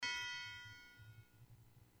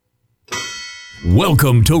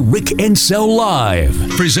Welcome to Rick and Sell Live,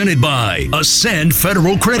 presented by Ascend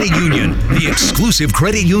Federal Credit Union, the exclusive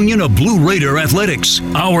credit union of Blue Raider Athletics.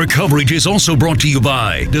 Our coverage is also brought to you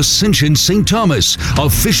by Dissension St. Thomas,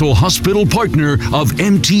 official hospital partner of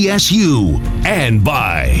MTSU, and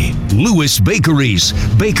by Lewis Bakeries,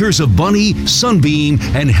 bakers of Bunny, Sunbeam,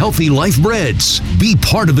 and Healthy Life Breads. Be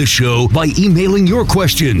part of the show by emailing your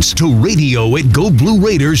questions to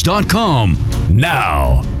radio@goblueraiders.com.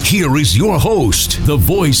 Now, here is your host, the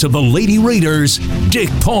voice of the Lady Raiders, Dick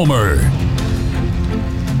Palmer.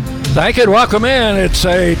 Thank you and welcome in. It's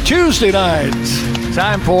a Tuesday night.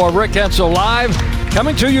 Time for Rick Hensel Live,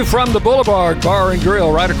 coming to you from the Boulevard Bar and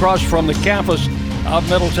Grill, right across from the campus of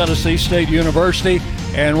Middle Tennessee State University,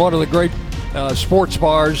 and one of the great sports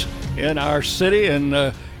bars in our city.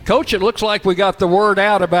 And Coach, it looks like we got the word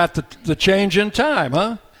out about the change in time,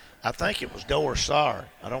 huh? I think it was Doris Sarr.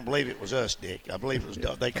 I don't believe it was us, Dick. I believe it was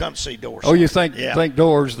they come see Doris. Oh, you think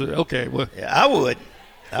Doris? Okay. Well, yeah, I would.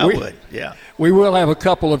 I would. Yeah. We will have a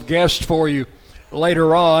couple of guests for you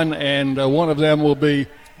later on, and one of them will be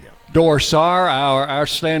Doris Sarr, our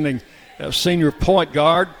outstanding senior point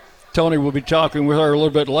guard. Tony will be talking with her a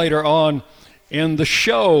little bit later on in the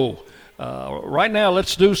show. Right now,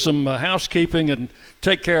 let's do some housekeeping and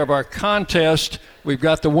take care of our contest. We've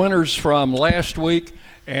got the winners from last week.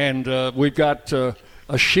 And we've got a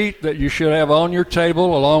sheet that you should have on your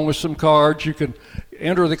table along with some cards. You can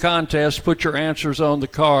enter the contest, put your answers on the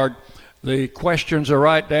card. The questions are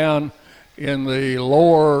right down in the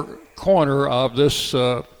lower corner of this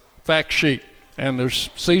fact sheet. And there's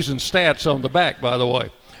season stats on the back, by the way.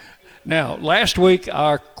 Now, last week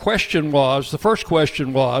our the first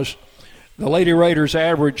question was, the Lady Raiders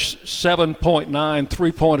averaged 7.9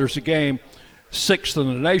 three-pointers a game, sixth in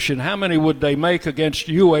the nation. How many would they make against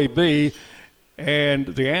UAB?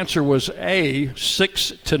 And the answer was A,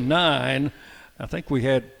 6 to 9. I think we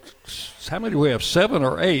had, how many do we have? 7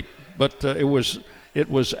 or 8, but it was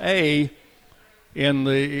A in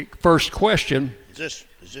the first question. Is this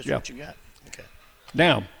what you got? Okay.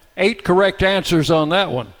 Now, 8 correct answers on that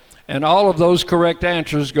one, and all of those correct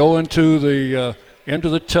answers go into the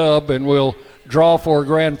tub, and we'll draw for a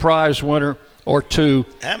grand prize winner or two.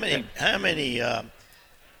 How many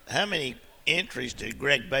entries did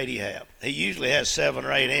Greg Beatty have? He usually has 7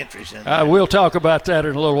 or 8 entries in there. We'll talk about that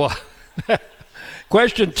in a little while.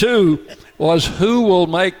 Question 2 was, who will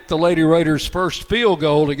make the Lady Raiders' first field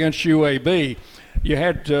goal against UAB? You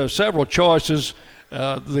had several choices.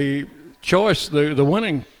 The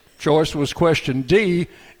winning choice was question D,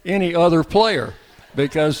 any other player,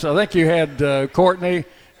 because I think you had Courtney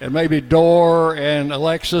and maybe Dor and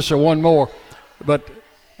Alexis or one more.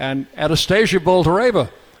 And Anastasia Boltareva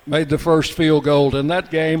made the first field goal in that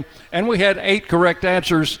game, and we had 8 correct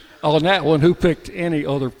answers on that one. Who picked any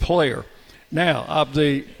other player? Now,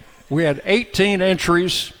 we had 18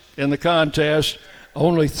 entries in the contest.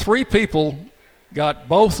 Only 3 people got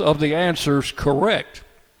both of the answers correct.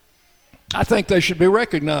 I think they should be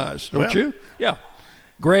recognized, don't you? Yeah.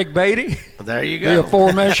 Greg Beatty. There you go. The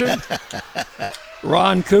aforementioned.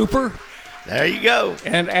 Ron Cooper. There you go.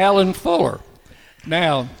 And Alan Fuller.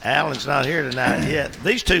 Now, Alan's not here tonight yet.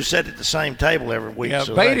 These two sit at the same table every week. Yeah,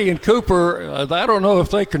 so Beatty and Cooper, I don't know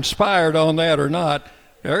if they conspired on that or not.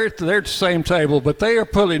 They're at the same table, but they are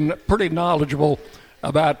pretty knowledgeable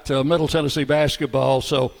about Middle Tennessee basketball,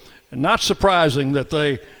 so not surprising that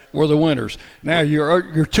they were the winners. Now,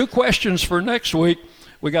 your 2 questions for next week,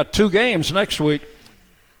 we got 2 games next week.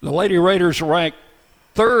 The Lady Raiders rank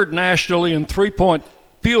 3rd nationally in three-point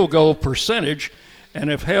field goal percentage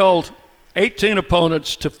and have held 18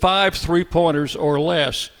 opponents to 5 three-pointers or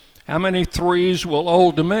less. How many threes will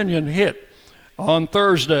Old Dominion hit on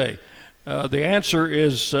Thursday? The answer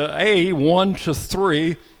is A, 1 to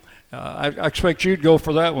 3. I expect you'd go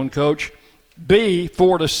for that one, Coach. B,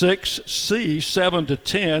 4 to 6. C, 7 to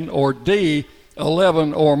 10. Or D,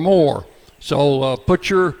 11 or more. So put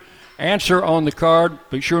your answer on the card.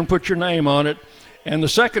 Be sure and put your name on it. And the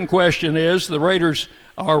second question is, the Raiders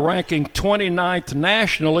are ranking 29th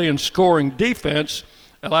nationally in scoring defense,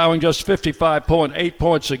 allowing just 55.8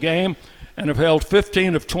 points a game, and have held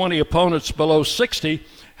 15 of 20 opponents below 60.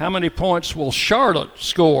 How many points will Charlotte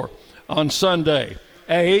score on Sunday?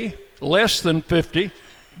 A, less than 50.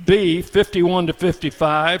 B, 51 to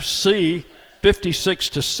 55. C, 56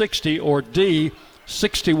 to 60. Or D,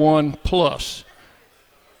 61 plus.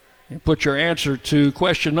 And put your answer to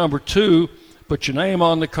question number 2. Put your name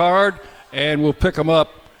on the card, and we'll pick them up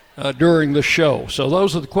during the show. So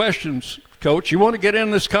those are the questions, Coach. You want to get in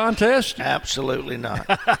this contest? Absolutely not.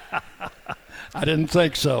 I didn't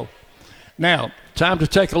think so. Now, time to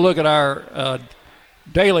take a look at our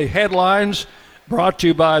daily headlines. brought to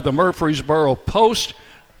you by the Murfreesboro Post.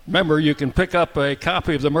 Remember, you can pick up a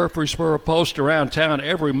copy of the Murfreesboro Post around town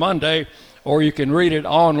every Monday, or you can read it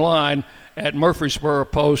online at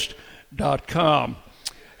murfreesboropost.com.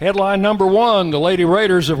 Headline number one, the Lady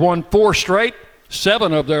Raiders have won 4 straight,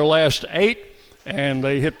 7 of their last 8, and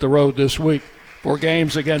they hit the road this week for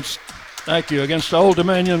games against Old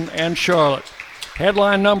Dominion and Charlotte.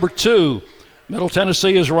 Headline number 2, Middle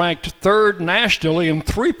Tennessee is ranked 3rd nationally in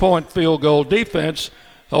three-point field goal defense,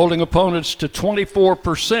 holding opponents to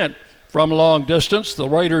 24% from long distance. The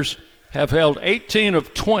Raiders have held 18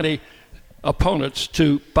 of 20 opponents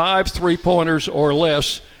to 5 three-pointers or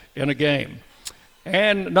less in a game.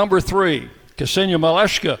 And number 3, Ksenia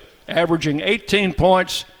Maleshka, averaging 18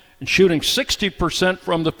 points and shooting 60%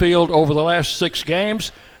 from the field over the last 6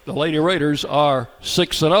 games. The Lady Raiders are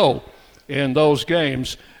 6-0 in those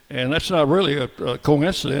games. And that's not really a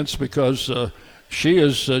coincidence because she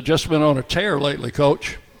has just been on a tear lately,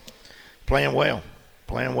 Coach. Playing well.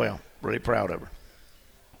 Really proud of her.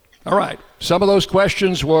 All right. Some of those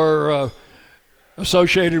questions were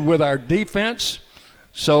associated with our defense.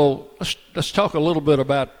 So let's talk a little bit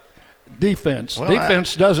about defense. Well,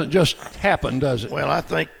 defense doesn't just happen, does it? Well, I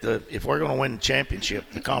think that if we're going to win the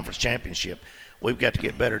championship, the conference championship, we've got to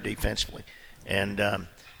get better defensively. And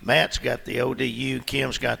Matt's got the ODU,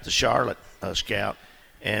 Kim's got the Charlotte scout.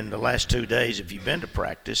 And the last 2 days, if you've been to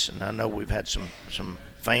practice, and I know we've had some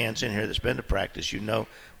fans in here that's been to practice, you know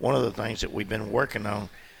one of the things that we've been working on,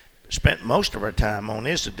 spent most of our time on,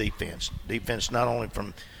 is the defense. Defense not only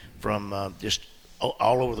from just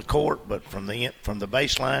all over the court, but from the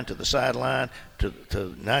baseline to the sideline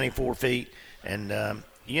to 94 feet. And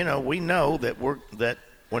we know that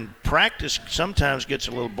when practice sometimes gets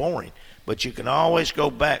a little boring, but you can always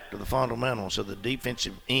go back to the fundamentals of the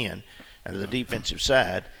defensive end and the defensive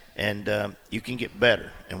side, and you can get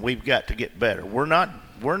better. And we've got to get better. We're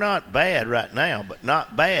not bad right now, but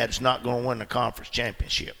not bad's not going to win the conference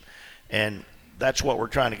championship. And that's what we're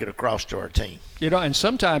trying to get across to our team. And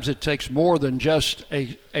sometimes it takes more than just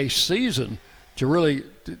a season to really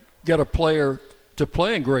get a player to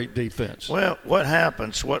playing great defense. Well, what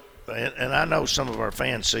happens, and I know some of our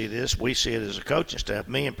fans see this, we see it as a coaching staff,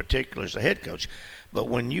 me in particular as the head coach, but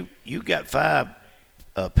when you got 5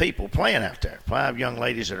 people playing out there, 5 young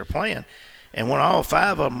ladies that are playing, and when all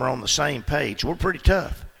 5 of them are on the same page, we're pretty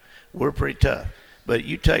tough. But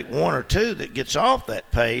you take 1 or 2 that gets off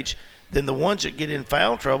that page, then the ones that get in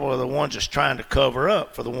foul trouble are the ones that's trying to cover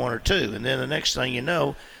up for the 1 or 2. And then the next thing you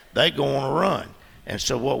know, they go on a run. And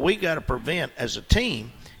so what we got to prevent as a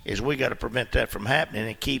team is we got to prevent that from happening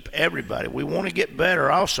and keep everybody. We want to get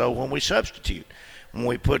better also when we substitute. When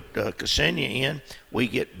we put Ksenia in, we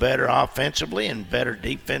get better offensively and better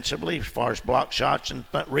defensively as far as block shots and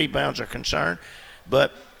rebounds are concerned.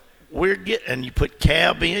 But you put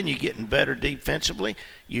Cab in, you're getting better defensively.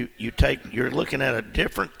 You're looking at a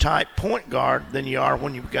different type point guard than you are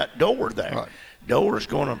when you've got Dora there. Right. Dora's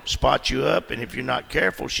going to spot you up, and if you're not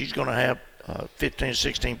careful, she's going to have 15,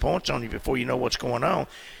 16 points on you before you know what's going on.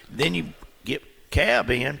 Then you get Cab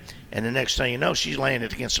in, and the next thing you know, she's laying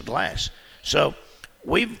it against the glass. So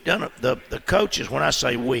we've done the coaches, when I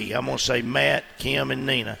say we, I'm going to say Matt, Kim, and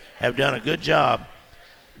Nina have done a good job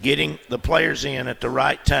getting the players in at the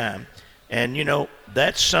right time. And,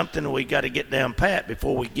 that's something we got to get down pat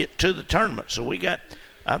before we get to the tournament. So we got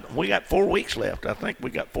 4 weeks left. I think we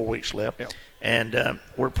got 4 weeks left. Yep. And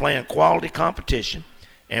we're playing quality competition,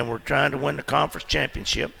 and we're trying to win the conference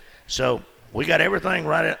championship. So we got everything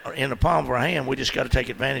right in the palm of our hand. We just got to take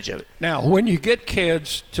advantage of it. Now, when you get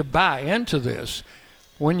kids to buy into this,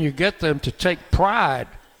 when you get them to take pride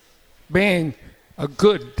being a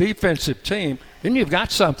good defensive team, then you've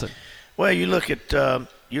got something. Well, you look at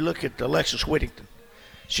Alexis Whittington.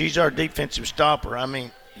 She's our defensive stopper. I mean,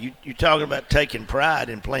 you're talking about taking pride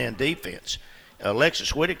in playing defense.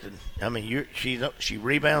 Alexis Whittington, I mean, she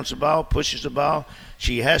rebounds the ball, pushes the ball.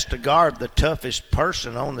 She has to guard the toughest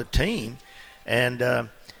person on the team. And,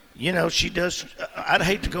 she does – I'd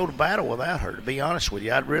hate to go to battle without her, to be honest with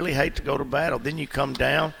you. I'd really hate to go to battle. Then you come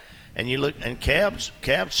down and you look – and Cab's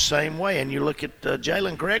the same way. And you look at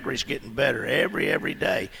Jalen Gregory's getting better every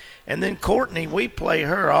day. And then Courtney, we play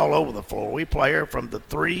her all over the floor. We play her from the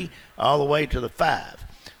 3 all the way to the 5.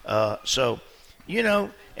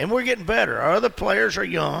 And we're getting better. Our other players are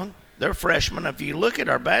young. They're freshmen. If you look at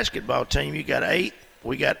our basketball team, we got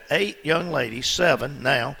 8 young ladies, 7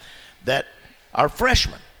 now, that are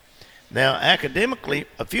freshmen. Now, academically,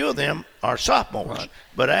 a few of them are sophomores. Right.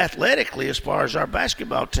 But athletically, as far as our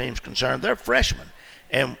basketball team's concerned, they're freshmen.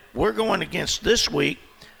 And we're going against this week,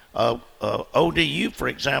 ODU, for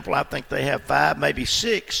example. I think they have 5, maybe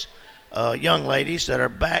 6 young ladies that are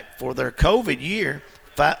back for their COVID year,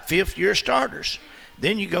 fifth-year starters.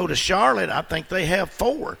 Then you go to Charlotte, I think they have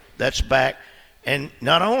 4 that's back. And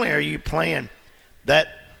not only are you playing that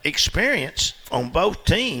experience on both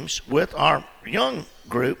teams with our young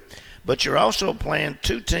group, but you're also playing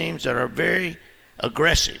 2 teams that are very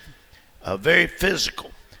aggressive, very physical.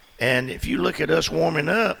 And if you look at us warming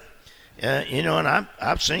up, and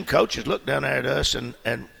I've seen coaches look down at us, and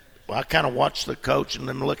I kind of watch the coach and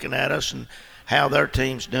them looking at us and how their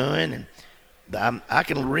team's doing. And I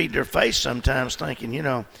can read their face sometimes thinking,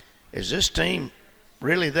 is this team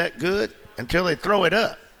really that good? Until they throw it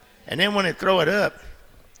up. And then when they throw it up,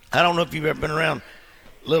 I don't know if you've ever been around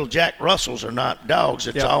little Jack Russells or not, dogs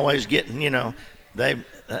that's always getting,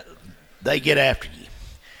 they get after you.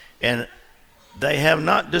 And they have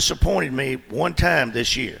not disappointed me one time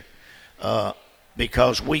this year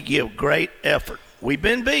because we give great effort. We've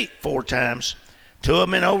been beat 4 times, 2 of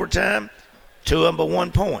them in overtime, 2 of them by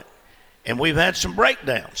 1 point. And we've had some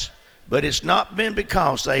breakdowns, but it's not been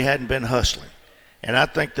because they hadn't been hustling. And I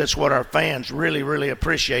think that's what our fans really, really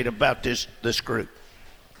appreciate about this group.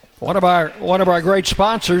 One of our great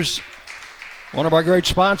sponsors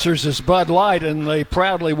is Bud Light, and they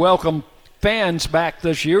proudly welcome fans back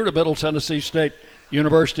this year to Middle Tennessee State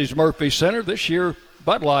University's Murphy Center. This year,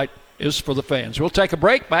 Bud Light is for the fans. We'll take a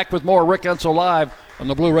break. Back with more Rick Ensel Live on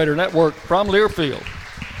the Blue Raider Network from Learfield.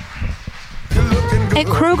 At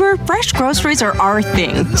Kroger, fresh groceries are our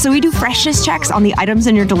thing, so we do freshness checks on the items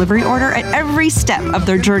in your delivery order at every step of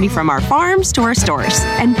their journey from our farms to our stores.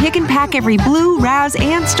 And pick and pack every blue, raz,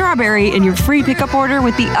 and strawberry in your free pickup order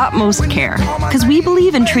with the utmost care. Because we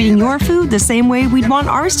believe in treating your food the same way we'd want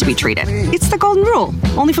ours to be treated. It's the golden rule,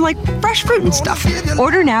 only for fresh fruit and stuff.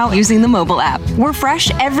 Order now using the mobile app. We're fresh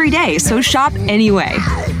every day, so shop anyway.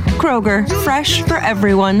 Kroger, fresh for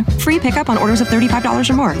everyone. Free pickup on orders of $35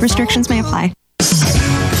 or more. Restrictions may apply.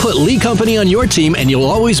 Put Lee Company on your team and you'll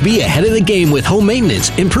always be ahead of the game with home maintenance,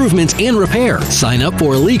 improvements, and repair. Sign up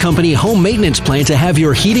for a Lee Company home maintenance plan to have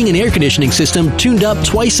your heating and air conditioning system tuned up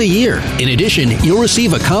twice a year. In addition, you'll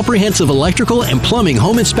receive a comprehensive electrical and plumbing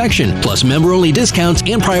home inspection, plus member-only discounts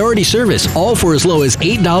and priority service, all for as low as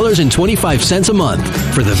 $8.25 a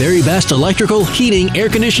month. For the very best electrical, heating, air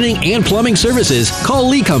conditioning, and plumbing services, call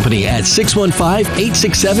Lee Company at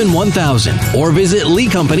 615-867-1000 or visit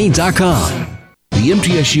leecompany.com. The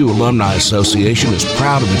MTSU Alumni Association is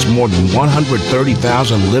proud of its more than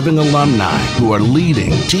 130,000 living alumni who are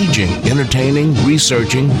leading, teaching, entertaining,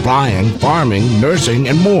 researching, flying, farming, nursing,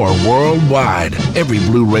 and more worldwide. Every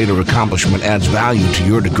Blue Raider accomplishment adds value to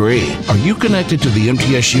your degree. Are you connected to the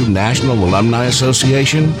MTSU National Alumni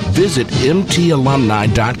Association? Visit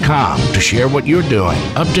mtalumni.com to share what you're doing,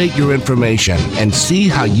 update your information, and see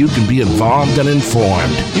how you can be involved and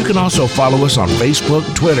informed. You can also follow us on Facebook,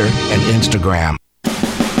 Twitter, and Instagram.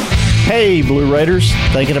 Hey, Blue Raiders,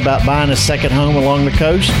 thinking about buying a second home along the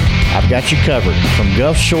coast? I've got you covered. From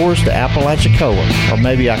Gulf Shores to Apalachicola, or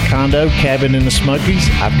maybe a condo cabin in the Smokies,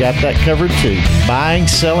 I've got that covered too. Buying,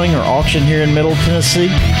 selling, or auction here in Middle Tennessee?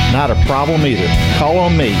 Not a problem either. Call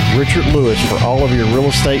on me, Richard Lewis, for all of your real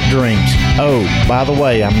estate dreams. Oh, by the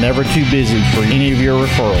way, I'm never too busy for any of your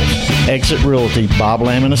referrals. Exit Realty, Bob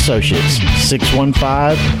Lamb & Associates,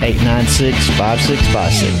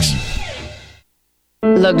 615-896-5656.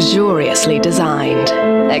 Luxuriously designed,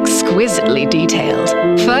 exquisitely detailed,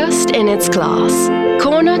 first in its class,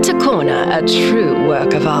 corner to corner a true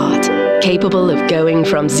work of art, capable of going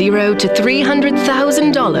from $0 to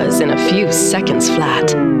 $300,000 in a few seconds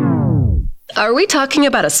flat. Are we talking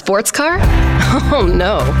about a sports car? Oh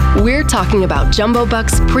no, we're talking about Jumbo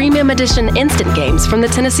Bucks Premium Edition Instant Games from the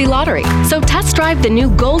Tennessee Lottery. So test drive the new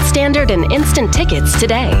gold standard in instant tickets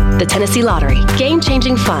today. The Tennessee Lottery,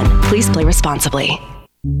 game-changing fun. Please play responsibly.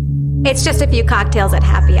 It's just a few cocktails at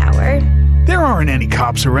happy hour. There aren't any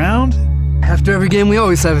cops around. After every game, we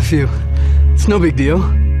always have a few. It's no big deal.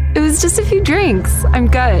 It was just a few drinks. I'm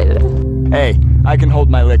good. Hey, I can hold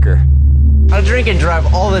my liquor. I drink and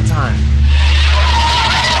drive all the time.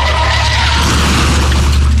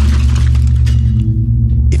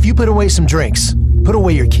 If you put away some drinks, put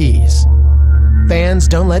away your keys. Fans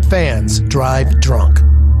don't let fans drive drunk.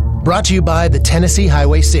 Brought to you by the Tennessee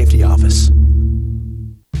Highway Safety Office.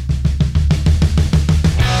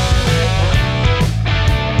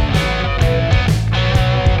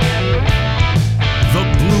 The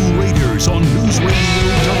Blue Raiders on News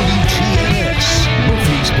Radio WGNS,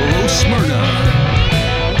 Murfreesboro, Smyrna.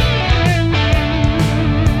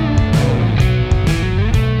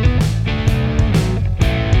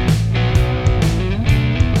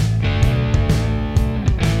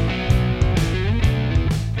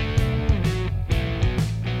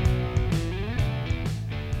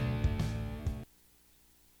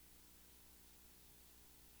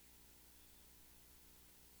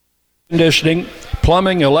 Conditioning,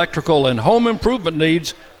 plumbing, electrical, and home improvement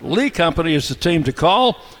needs, Lee Company is the team to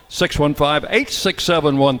call.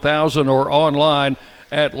 615-867-1000 or online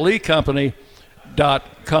at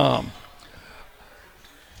leecompany.com.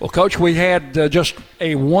 Well, Coach, we had just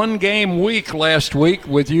a one-game week last week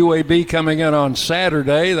with UAB coming in on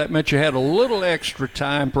Saturday. That meant you had a little extra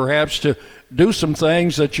time perhaps to do some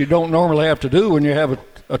things that you don't normally have to do when you have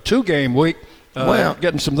a two-game week,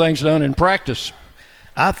 getting some things done in practice.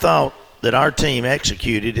 I thought that our team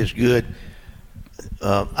executed as good.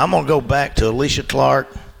 I'm going to go back to Alicia Clark,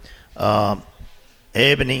 Alicia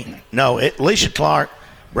Clark,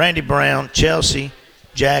 Brandy Brown, Chelsea,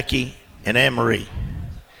 Jackie, and Anne-Marie.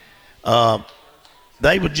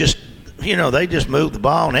 They would just, they just moved the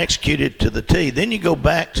ball and executed to the T. Then you go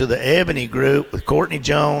back to the Ebony group with Courtney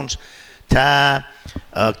Jones, Ty,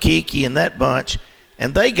 Kiki, and that bunch,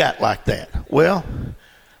 and they got like that. Well,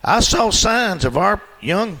 I saw signs of our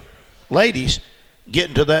young ladies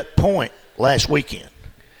getting to that point last weekend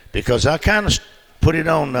because I kind of put it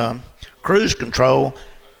on cruise control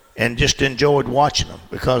and just enjoyed watching them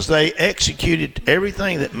because they executed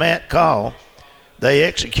everything that Matt called. They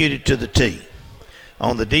executed to the T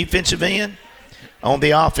on the defensive end, on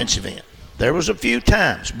the offensive end. There was a few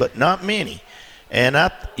times, but not many. And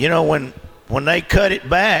when they cut it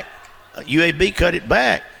back, UAB cut it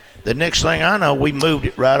back, the next thing I know, we moved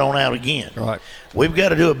it right on out again. Right. We've got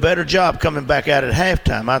to do a better job coming back out at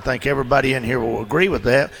halftime. I think everybody in here will agree with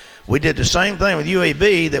that. We did the same thing with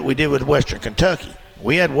UAB that we did with Western Kentucky.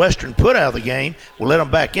 We had Western put out of the game. We let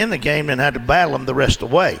them back in the game and had to battle them the rest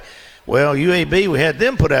of the way. Well, UAB, we had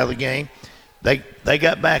them put out of the game. They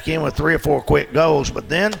got back in with 3 or 4 quick goals, but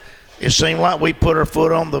then it seemed like we put our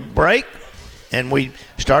foot on the brake and we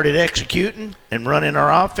started executing and running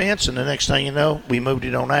our offense, and the next thing you know, we moved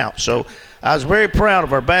it on out. So I was very proud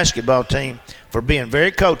of our basketball team for being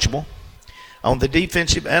very coachable on the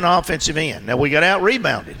defensive and offensive end. Now, we got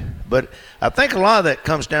out-rebounded, but I think a lot of that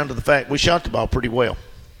comes down to the fact we shot the ball pretty well.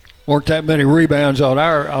 Weren't that many rebounds on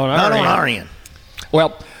our end. Not on our end.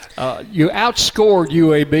 Well, you outscored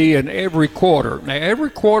UAB in every quarter. Now,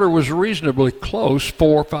 every quarter was reasonably close,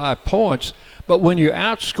 4 or 5 points. But when you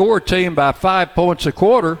outscore a team by 5 points a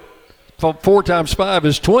quarter, 4 times 5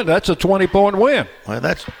 is 20. That's a 20-point win. Well,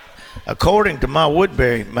 that's according to my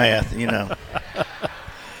Woodbury math,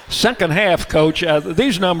 Second half, Coach,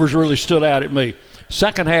 these numbers really stood out at me.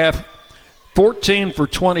 Second half, 14 for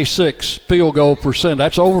 26 field goal percent.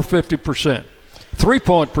 That's over 50%.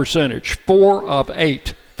 3-point percentage, 4 of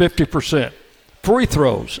 8, 50%. Free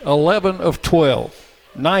throws, 11 of 12,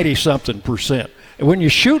 90-something percent. And when you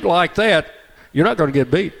shoot like that, you're not going to get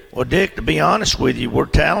beat. Well, Dick, to be honest with you, we're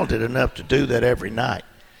talented enough to do that every night.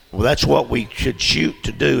 Well, that's what we should shoot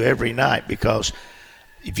to do every night because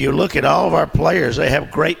if you look at all of our players, they have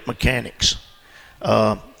great mechanics.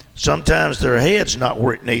 Sometimes their head's not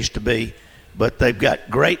where it needs to be, but they've got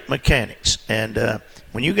great mechanics. And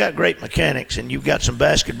when you got great mechanics and you've got some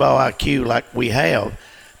basketball IQ like we have,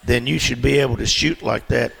 then you should be able to shoot like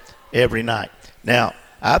that every night. Now,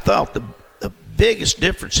 I thought the biggest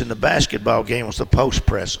difference in the basketball game was the post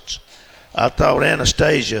presence. I thought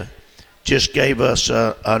Anastasia just gave us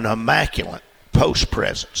an immaculate post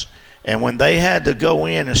presence. And when they had to go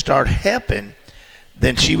in and start helping,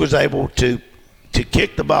 then she was able to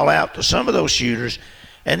kick the ball out to some of those shooters.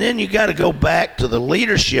 And then you got to go back to the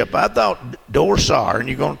leadership. I thought Dorsar, and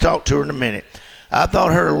you're going to talk to her in a minute, I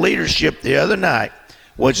thought her leadership the other night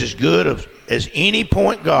was as good as any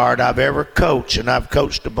point guard I've ever coached, and I've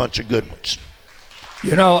coached a bunch of good ones.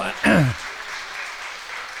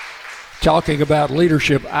 Talking about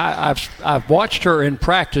leadership, I've watched her in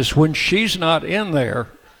practice. When she's not in there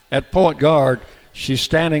at point guard, she's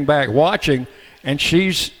standing back watching, and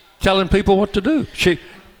she's telling people what to do. She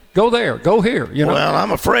go there, go here. Well,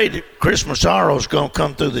 I'm afraid that Chris Massaro's going to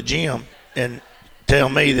come through the gym and tell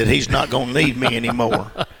me that he's not going to need me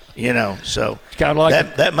anymore. So kind of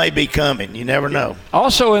like that may be coming. You never know.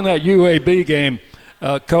 Also in that UAB game,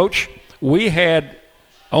 Coach, we had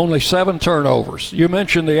only 7 turnovers. You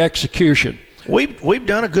mentioned the execution. We've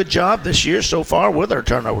done a good job this year so far with our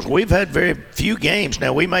turnovers. We've had very few games.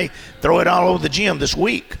 Now, we may throw it all over the gym this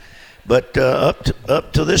week, but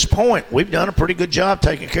up to this point, we've done a pretty good job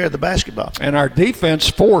taking care of the basketball. And our defense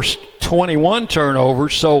forced 21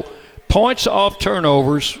 turnovers, so points off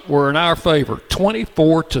turnovers were in our favor,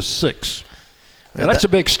 24-6. Now, that's a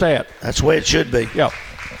big stat. That's the way it should be. Yeah.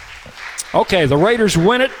 Okay, the Raiders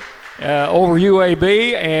win it over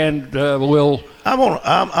UAB, and we'll.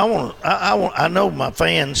 I know my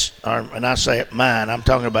fans are, and I say it mine. I'm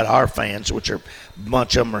talking about our fans, which are a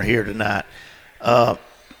bunch of them are here tonight.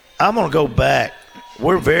 I'm going to go back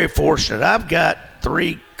we're very fortunate. I've got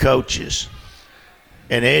 3 coaches,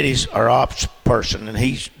 and Eddie's our ops person, and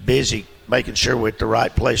he's busy making sure we're at the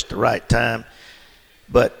right place at the right time.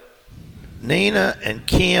 But Nina and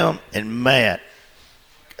Kim and Matt,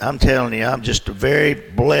 I'm telling you, I'm just a very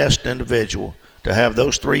blessed individual to have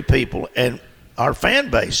those 3 people, and our fan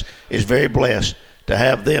base is very blessed to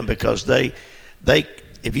have them, because they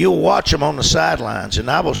if you'll watch them on the sidelines, and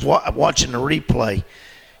I was watching the replay,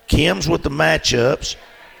 Kim's with the matchups,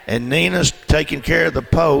 and Nina's taking care of the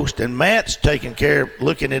post, and Matt's taking care of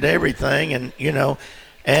looking at everything, and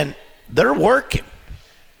and they're working.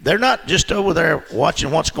 They're not just over there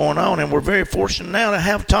watching what's going on, and we're very fortunate now to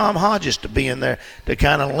have Tom Hodges to be in there to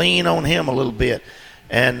kind of lean on him a little bit,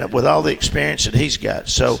 and with all the experience that he's got.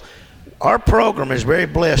 So our program is very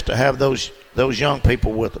blessed to have those young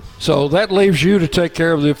people with them. So that leaves you to take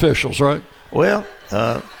care of the officials, right? Well,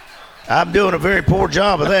 I'm doing a very poor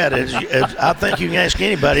job of that. I think you can ask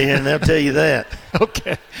anybody here, and they'll tell you that.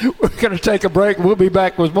 Okay. We're going to take a break. We'll be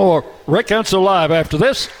back with more Rick Hensel Live after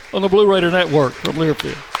this on the Blue Raider Network from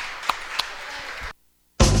Learfield.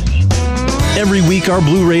 Every week, our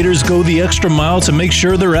Blue Raiders go the extra mile to make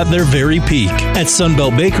sure they're at their very peak. At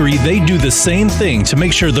Sunbelt Bakery, they do the same thing to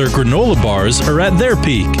make sure their granola bars are at their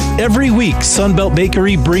peak. Every week, Sunbelt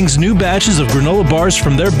Bakery brings new batches of granola bars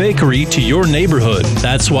from their bakery to your neighborhood.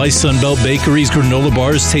 That's why Sunbelt Bakery's granola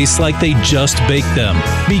bars taste like they just baked them.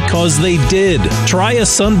 Because they did. Try a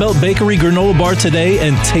Sunbelt Bakery granola bar today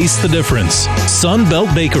and taste the difference.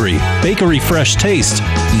 Sunbelt Bakery. Bakery fresh taste.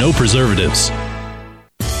 No preservatives.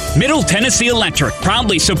 Middle Tennessee Electric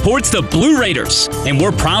proudly supports the Blue Raiders, and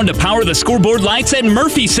we're proud to power the scoreboard lights at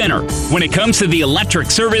Murphy Center. When it comes to the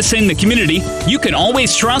electric service in the community, you can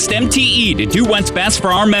always trust MTE to do what's best for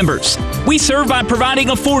our members. We serve by providing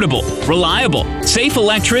affordable, reliable, safe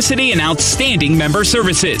electricity and outstanding member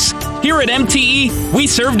services. Here at MTE, we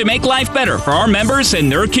serve to make life better for our members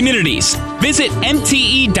and their communities. Visit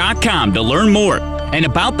MTE.com to learn more. And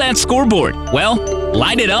about that scoreboard, well,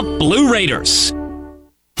 light it up, Blue Raiders.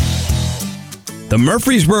 The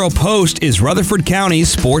Murfreesboro Post is Rutherford County's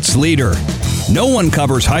sports leader. No one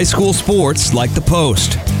covers high school sports like the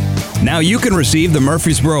Post. Now you can receive the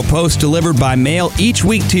Murfreesboro Post delivered by mail each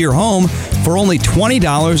week to your home for only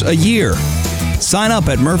 $20 a year. Sign up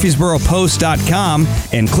at murfreesboropost.com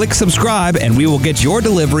and click subscribe, and we will get your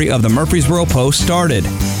delivery of the Murfreesboro Post started.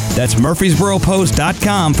 That's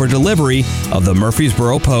murfreesboropost.com for delivery of the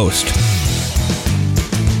Murfreesboro Post.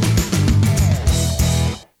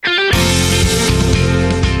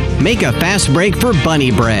 Make a fast break for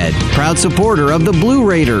Bunny Bread, proud supporter of the Blue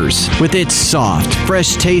Raiders. With its soft,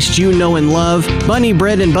 fresh taste you know and love, Bunny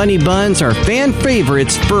Bread and Bunny Buns are fan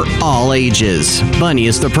favorites for all ages. Bunny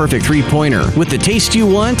is the perfect three-pointer with the taste you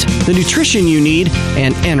want, the nutrition you need,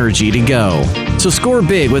 and energy to go. So score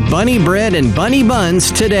big with Bunny Bread and Bunny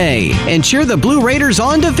Buns today and cheer the Blue Raiders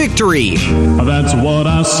on to victory. That's what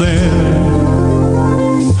I said.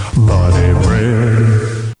 Bunny Bread.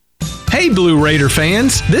 Hey Blue Raider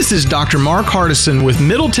fans, this is Dr. Mark Hardison with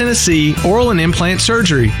Middle Tennessee Oral and Implant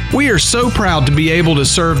Surgery. We are so proud to be able to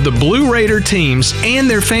serve the Blue Raider teams and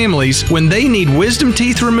their families when they need wisdom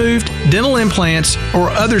teeth removed, dental implants,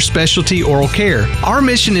 or other specialty oral care. Our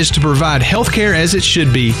mission is to provide health care as it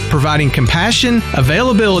should be, providing compassion,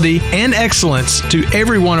 availability, and excellence to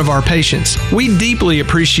every one of our patients. We deeply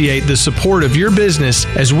appreciate the support of your business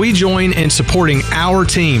as we join in supporting our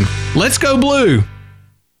team. Let's go Blue!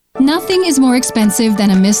 Nothing is more expensive than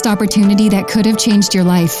a missed opportunity that could have changed your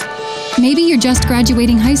life. Maybe you're just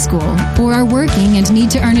graduating high school, or are working and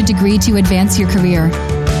need to earn a degree to advance your career.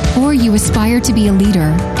 Or you aspire to be a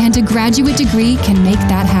leader, and a graduate degree can make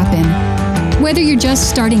that happen. Whether you're just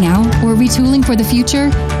starting out or retooling for the future,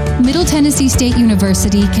 Middle Tennessee State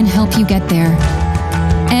University can help you get there.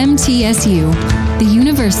 MTSU, the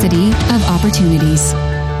University of Opportunities.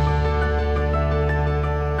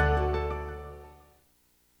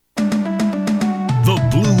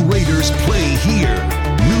 Play here.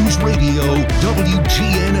 News Radio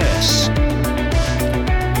WGNS.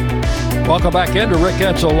 Welcome back into Rick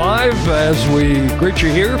Hensel Live as we greet you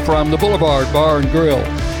here from the Boulevard Bar and Grill.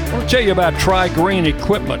 I want to tell you about Tri Green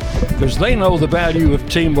Equipment because they know the value of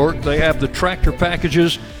teamwork. They have the tractor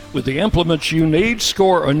packages with the implements you need.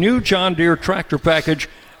 Score a new John Deere tractor package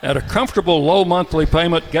at a comfortable low monthly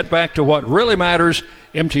payment. Get back to what really matters,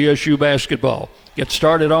 MTSU basketball. Get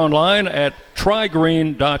started online at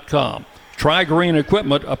trygreen.com. Tri Green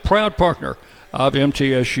Equipment, a proud partner of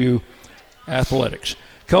MTSU Athletics.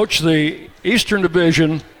 Coach, the Eastern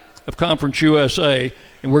Division of Conference USA,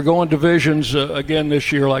 and we're going divisions again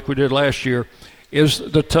this year like we did last year, is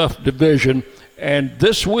the tough division. And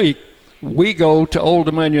this week, we go to Old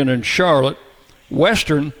Dominion and Charlotte.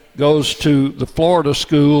 Western goes to the Florida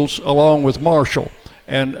schools along with Marshall.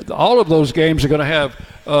 And all of those games are going to have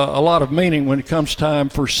a lot of meaning when it comes time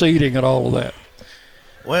for seeding and all of that.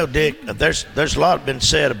 Well, Dick, there's a lot been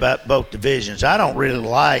said about both divisions. I don't really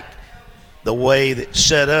like the way that's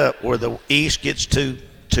set up where the East gets two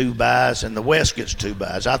byes and the West gets 2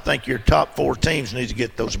 byes. I think your top 4 teams need to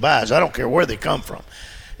get those byes. I don't care where they come from,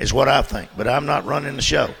 is what I think. But I'm not running the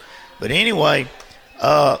show. But anyway,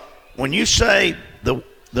 when you say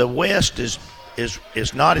the West is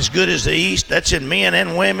not as good as the East, that's in men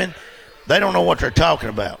and women. They don't know what they're talking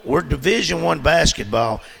about. We're Division I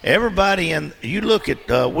basketball. Everybody you look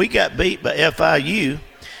at, we got beat by FIU,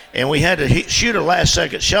 and we had to shoot a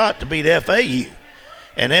last-second shot to beat FAU.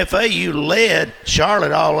 And FAU led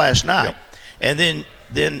Charlotte all last night. Yep. And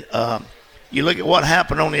then you look at what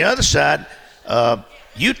happened on the other side.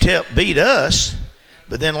 UTEP beat us,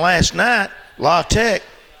 but then last night, La Tech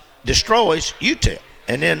destroys UTEP.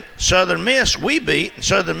 And then Southern Miss we beat, and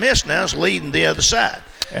Southern Miss now is leading the other side.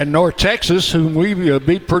 And North Texas, whom we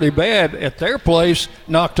beat pretty bad at their place,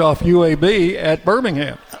 knocked off UAB at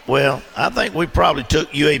Birmingham. Well, I think we probably took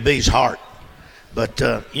UAB's heart. But,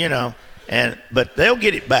 but they'll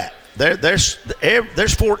get it back. There's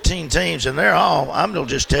 14 teams, and they're all, I'm going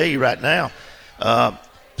to just tell you right now,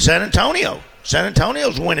 San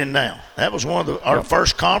Antonio's winning now. That was one of our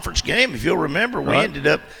first conference game. If you'll remember, we ended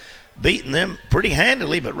up beating them pretty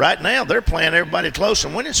handily, but right now they're playing everybody close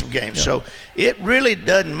and winning some games. Yeah. So it really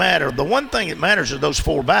doesn't matter. The one thing that matters is those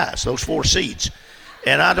 4 byes, those 4 seeds.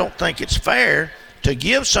 And I don't think it's fair to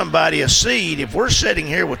give somebody a seed if we're sitting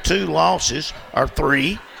here with 2 losses or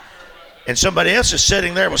 3, and somebody else is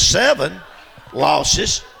sitting there with 7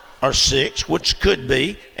 losses or 6, which could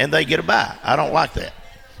be, and they get a bye. I don't like that.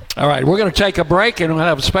 All right, we're going to take a break, and we'll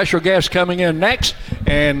have a special guest coming in next,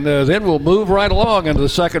 and then we'll move right along into the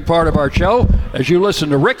second part of our show as you listen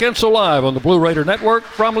to Rick Insell Live on the Blue Raider Network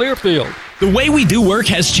from Learfield. The way we do work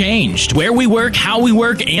has changed. Where we work, how we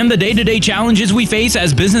work, and the day-to-day challenges we face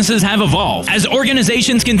as businesses have evolved. As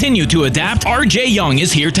organizations continue to adapt, RJ Young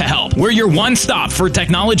is here to help. We're your one-stop for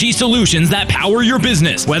technology solutions that power your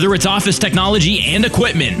business. Whether it's office technology and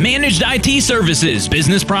equipment, managed IT services,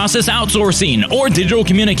 business process outsourcing, or digital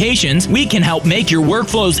communications, we can help make your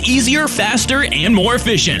workflows easier, faster, and more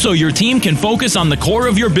efficient so your team can focus on the core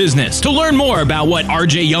of your business. To learn more about what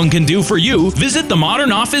RJ Young can do for you, visit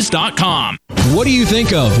themodernoffice.com. What do you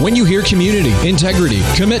think of when you hear community, integrity,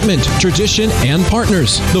 commitment, tradition, and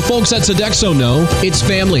partners? The folks at Sodexo know it's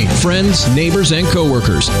family, friends, neighbors, and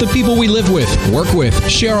coworkers. The people we live with, work with,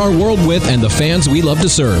 share our world with, and the fans we love to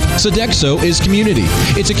serve. Sodexo is community.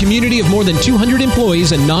 It's a community of more than 200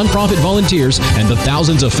 employees and nonprofit volunteers and the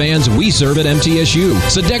thousands of fans we serve at MTSU.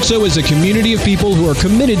 Sodexo is a community of people who are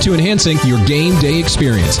committed to enhancing your game day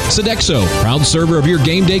experience. Sodexo, proud server of your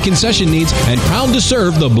game day concession needs and proud to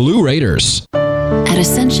serve the Blue Raiders. At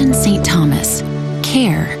Ascension St. Thomas,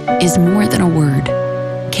 care is more than a word.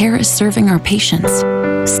 Care is serving our patients,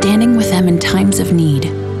 standing with them in times of need,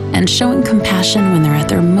 and showing compassion when they're at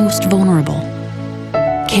their most vulnerable.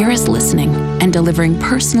 Care is listening and delivering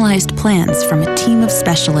personalized plans from a team of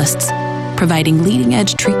specialists, providing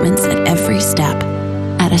leading-edge treatments at every step.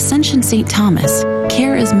 At Ascension St. Thomas,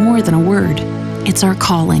 care is more than a word. It's our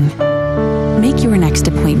calling. Make your next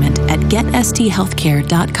appointment at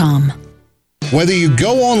getsthealthcare.com. Whether you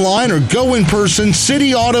go online or go in person,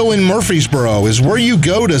 City Auto in Murfreesboro is where you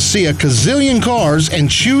go to see a gazillion cars and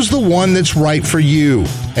choose the one that's right for you.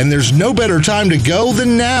 And there's no better time to go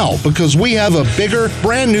than now because we have a bigger,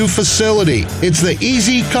 brand new facility. It's the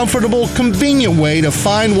easy, comfortable, convenient way to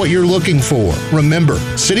find what you're looking for. Remember,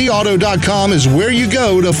 cityauto.com is where you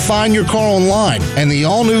go to find your car online. And the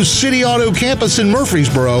all-new City Auto campus in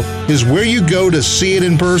Murfreesboro is where you go to see it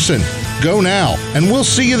in person. Go now, and we'll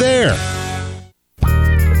see you there.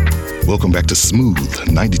 Welcome back to Smooth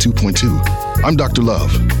 92.2. I'm Dr.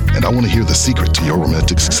 Love, and I want to hear the secret to your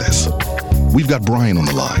romantic success. We've got Brian on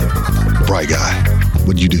the line. Bright guy,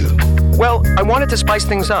 what'd you do? Well, I wanted to spice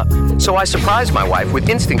things up, so I surprised my wife with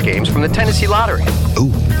instant games from the Tennessee Lottery.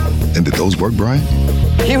 Ooh, and did those work, Brian?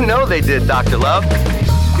 You know they did, Dr. Love.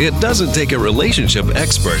 It doesn't take a relationship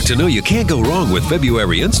expert to know you can't go wrong with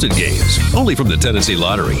February instant games. Only from the Tennessee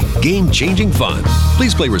Lottery. Game-changing fun.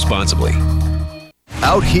 Please play responsibly.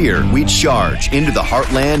 Out here, we charge into the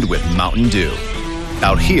heartland with Mountain Dew.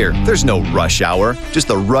 Out here, there's no rush hour, just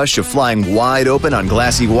the rush of flying wide open on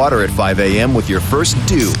glassy water at 5 a.m. with your first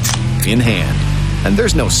dew in hand. And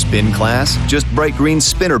there's no spin class, just bright green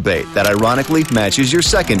spinnerbait that ironically matches your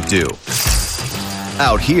second dew.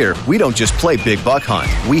 Out here, we don't just play big buck hunt,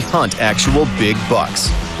 we hunt actual big bucks.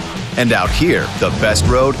 And out here, the best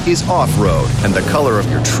road is off-road, and the color of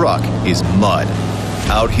your truck is mud.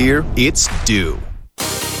 Out here, it's dew.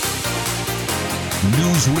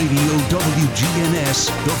 News Radio WGNS,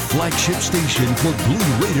 the flagship station for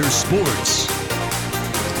Blue Raider sports.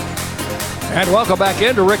 And welcome back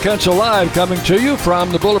into Rick Hensel Live, coming to you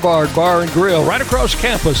from the Boulevard Bar and Grill, right across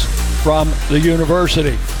campus from the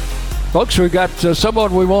university. Folks, we've got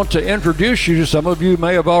someone we want to introduce you to. Some of you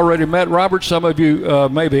may have already met Robert. Some of you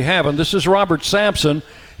maybe haven't. This is Robert Sampson.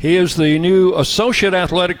 He is the new Associate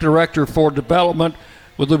Athletic Director for Development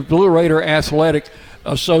with the Blue Raider Athletic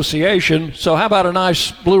Association. So how about a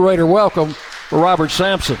nice Blue Raider welcome for Robert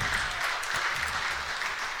Sampson?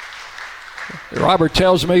 Robert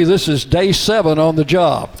tells me this is day 7 on the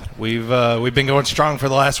job. We've been going strong for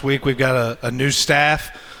the last week. We've got a new staff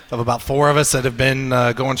of about 4 of us that have been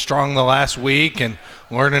going strong the last week and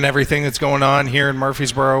learning everything that's going on here in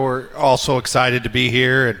Murfreesboro. We're also excited to be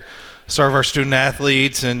here and serve our student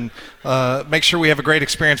athletes and make sure we have a great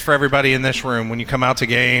experience for everybody in this room when you come out to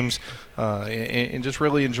games and just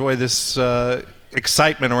really enjoy this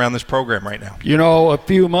excitement around this program right now. You know, a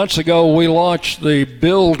few months ago we launched the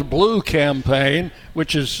Build Blue campaign,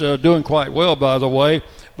 which is doing quite well, by the way.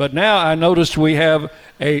 But now I noticed we have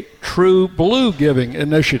a True Blue giving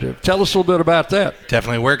initiative. Tell us a little bit about that.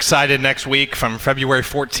 Definitely. We're excited next week from February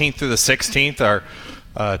 14th through the 16th,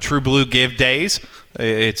 our True Blue Give Days.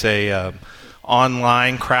 It's a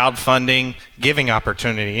online crowdfunding giving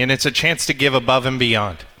opportunity, and it's a chance to give above and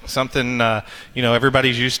beyond. Something,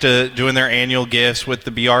 everybody's used to doing their annual gifts with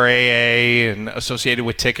the BRAA and associated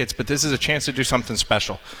with tickets, but this is a chance to do something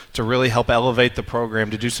special, to really help elevate the program,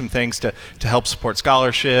 to do some things to help support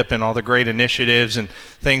scholarship and all the great initiatives and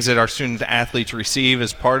things that our student athletes receive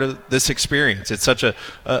as part of this experience. It's such a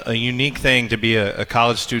unique thing to be a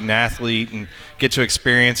college student athlete and get to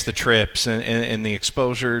experience the trips and the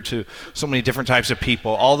exposure to so many different types of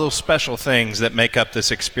people, all those special things that make up this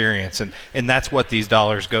experience, and that's what these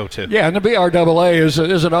dollars go to. Yeah, and the BRAA is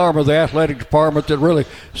an arm of the athletic department that really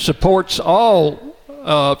supports all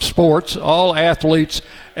sports, all athletes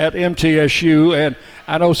at MTSU, and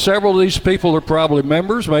I know several of these people are probably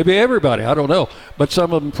members, maybe everybody, I don't know, but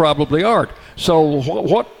some of them probably aren't. So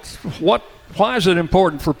why is it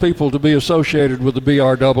important for people to be associated with the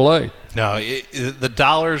BRAA? No, the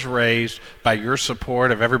dollars raised by your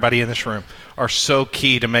support of everybody in this room are so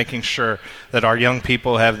key to making sure that our young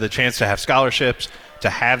people have the chance to have scholarships, to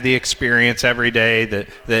have the experience every day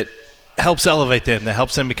that helps elevate them, that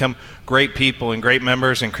helps them become great people and great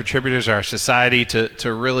members and contributors to our society,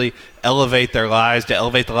 to really elevate their lives, to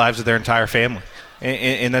elevate the lives of their entire family.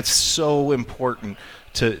 And that's so important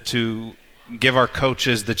to give our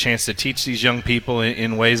coaches the chance to teach these young people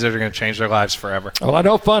in ways that are going to change their lives forever. Well, I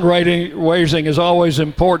know fundraising is always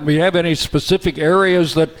important. Do you have any specific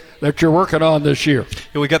areas that you're working on this year?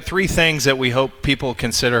 Yeah, we got 3 things that we hope people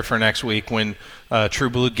consider for next week when True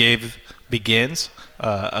Blue Give begins.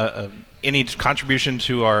 Any contribution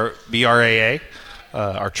to our BRAA,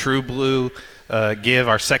 our True Blue Give,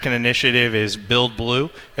 our second initiative is Build Blue,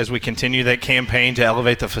 as we continue that campaign to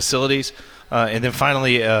elevate the facilities. And then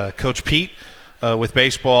finally, Coach Pete with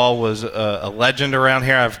baseball was a legend around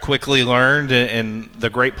here. I've quickly learned, and the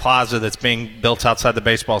great plaza that's being built outside the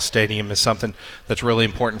baseball stadium is something that's really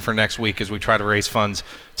important for next week as we try to raise funds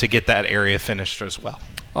to get that area finished as well.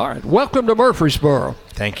 All right. Welcome to Murfreesboro.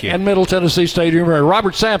 Thank you. And Middle Tennessee Stadium.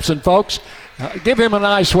 Robert Sampson, folks. Give him a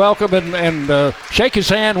nice welcome and shake his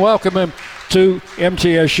hand. Welcome him to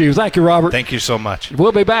MTSU. Thank you, Robert. Thank you so much.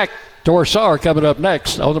 We'll be back. Doris Saar coming up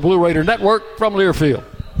next on the Blue Raider Network from Learfield.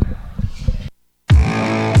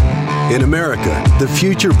 In America, the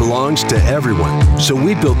future belongs to everyone. So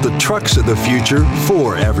we built the trucks of the future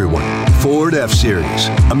for everyone. Ford F-Series,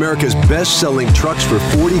 America's best-selling trucks for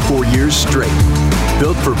 44 years straight.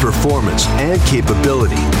 Built for performance and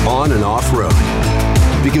capability on and off-road.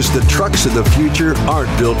 Because the trucks of the future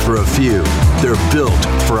aren't built for a few. They're built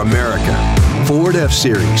for America. Ford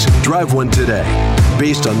F-Series. Drive one today.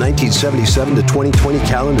 Based on 1977 to 2020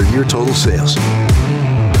 calendar year total sales.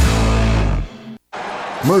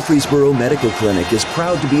 Murfreesboro Medical Clinic is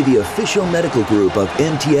proud to be the official medical group of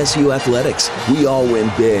MTSU Athletics. We all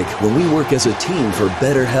win big when we work as a team for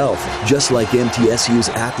better health. Just like MTSU's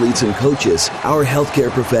athletes and coaches, our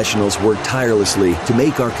healthcare professionals work tirelessly to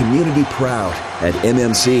make our community proud. At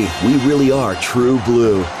MMC, we really are true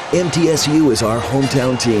blue. MTSU is our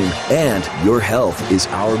hometown team, and your health is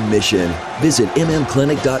our mission. Visit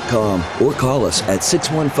mmclinic.com or call us at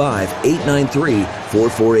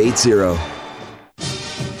 615-893-4480.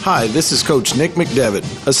 Hi, this is Coach Nick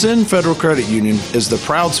McDevitt. Ascend Federal Credit Union is the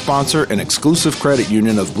proud sponsor and exclusive credit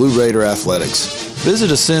union of Blue Raider Athletics. Visit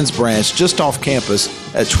Ascend's branch just off campus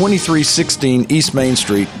at 2316 East Main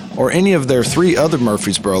Street or any of their 3 other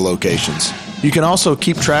Murfreesboro locations. You can also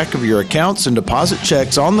keep track of your accounts and deposit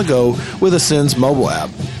checks on the go with Ascend's mobile app.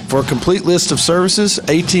 For a complete list of services,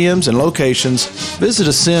 ATMs, and locations, visit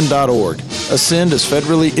ascend.org. Ascend is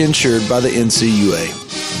federally insured by the NCUA.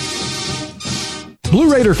 Blue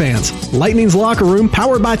Raider fans, Lightning's Locker Room,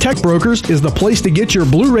 powered by Tech Brokers, is the place to get your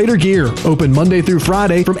Blue Raider gear. Open Monday through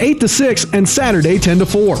Friday from 8 to 6 and Saturday 10 to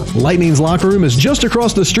 4. Lightning's Locker Room is just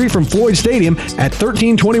across the street from Floyd Stadium at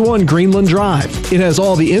 1321 Greenland Drive. It has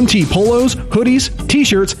all the MT polos, hoodies,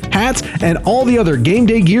 t-shirts, hats, and all the other game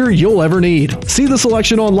day gear you'll ever need. See the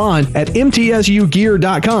selection online at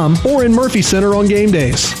mtsugear.com or in Murphy Center on game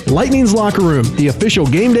days. Lightning's Locker Room, the official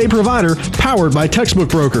game day provider, powered by Textbook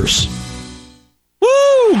Brokers.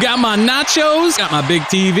 Woo! Got my nachos, got my big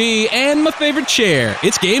TV, and my favorite chair.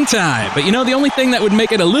 It's game time. But you know, the only thing that would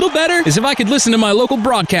make it a little better is if I could listen to my local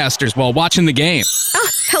broadcasters while watching the game. Oh,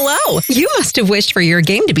 hello. You must have wished for your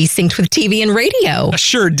game to be synced with TV and radio. I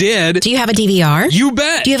sure did. Do you have a DVR? You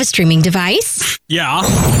bet. Do you have a streaming device? Yeah.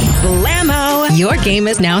 Blammo! Your game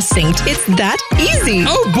is now synced. It's that easy.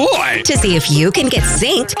 Oh, boy. To see if you can get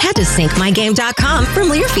synced, head to syncmygame.com from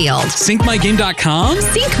Learfield. Syncmygame.com?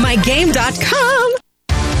 Syncmygame.com.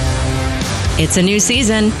 It's a new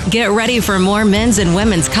season. Get ready for more men's and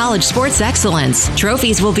women's college sports excellence.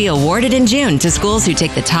 Trophies will be awarded in June to schools who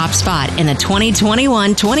take the top spot in the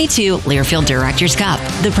 2021-22 Learfield Directors Cup.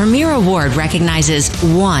 The premier award recognizes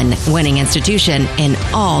one winning institution in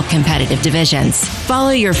all competitive divisions.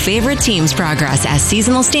 Follow your favorite team's progress as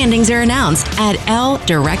seasonal standings are announced at L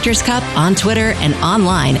Directors Cup on Twitter and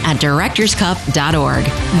online at directorscup.org.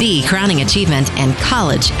 The crowning achievement in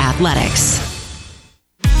college athletics.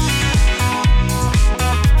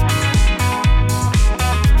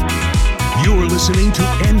 You're listening to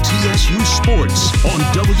MTSU Sports on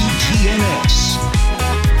WGNS.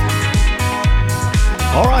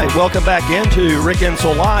 All right, welcome back into Rick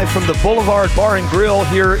Insell Live from the Boulevard Bar and Grill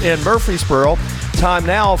here in Murfreesboro. Time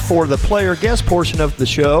now for the player guest portion of the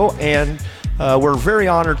show, and we're very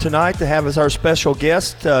honored tonight to have as our special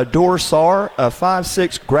guest Dor Saar, a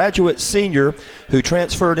 5'6" graduate senior who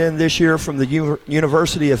transferred in this year from the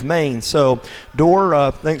University of Maine. So,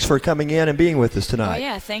 Dor, thanks for coming in and being with us tonight. Oh,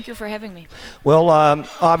 yeah, thank you for having me. Well,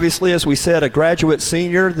 obviously, as we said, a graduate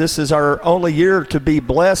senior. This is our only year to be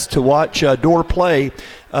blessed to watch Dor play.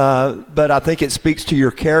 But I think it speaks to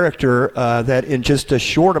your character that in just a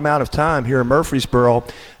short amount of time here in Murfreesboro,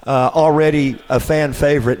 already a fan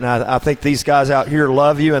favorite. And I think these guys out here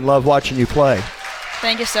love you and love watching you play.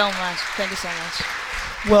 Thank you so much. Thank you so much.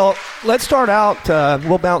 Well, let's start out.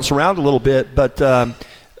 We'll bounce around a little bit, but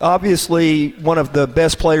obviously one of the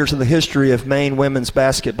best players in the history of Maine women's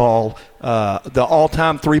basketball, the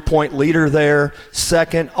all-time three-point leader there,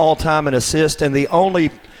 second all-time in assist, and the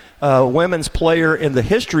only women's player in the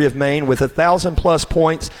history of Maine with 1,000-plus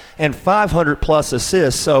points and 500-plus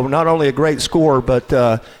assists. So not only a great scorer, but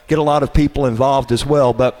get a lot of people involved as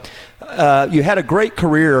well. But you had a great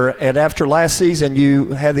career, and after last season,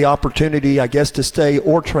 you had the opportunity, I guess, to stay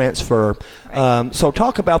or transfer. So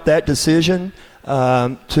talk about that decision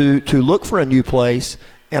to look for a new place,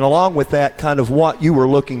 and along with that, kind of what you were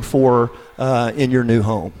looking for in your new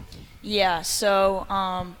home. Yeah, so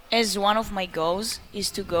as one of my goals is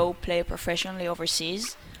to go play professionally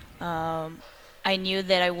overseas, I knew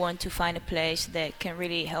that I want to find a place that can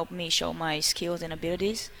really help me show my skills and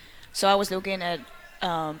abilities. So I was looking at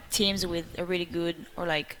teams with a really good or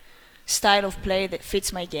like style of play that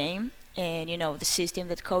fits my game, and you know the system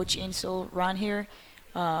that Coach Insell run here.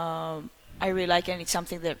 I really like it, and it's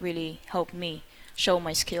something that really helped me show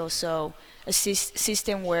my skills. So a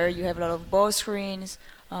system where you have a lot of ball screens,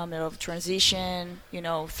 a lot of transition, you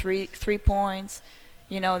know, three points,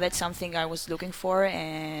 you know, that's something I was looking for.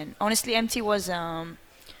 And honestly, MT was the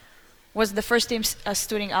first team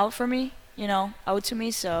stood out for me, you know, out to me.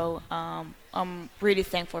 So I'm really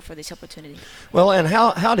thankful for this opportunity. Well, and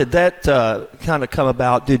how did that kind of come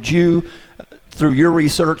about? Did you, through your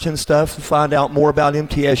research and stuff, find out more about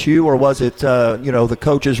MTSU, or was it, you know, the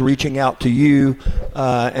coaches reaching out to you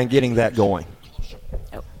and getting that going?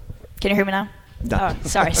 Oh. Can you hear me now? No. Oh,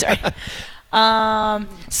 sorry. So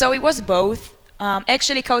it was both.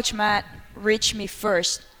 Actually, Coach Matt reached me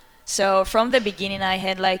first. So from the beginning, I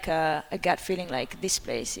had like a gut feeling like this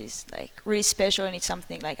place is like really special, and it's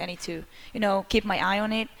something like I need to, you know, keep my eye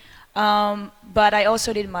on it. But I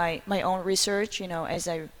also did my own research, you know, as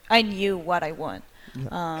I knew what I want.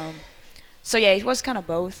 So yeah, it was kind of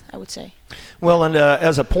both, I would say. Well, and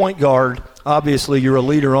as a point guard, obviously you're a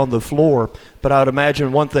leader on the floor, but I would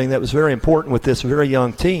imagine one thing that was very important with this very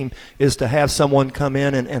young team is to have someone come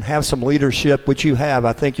in and have some leadership, which you have.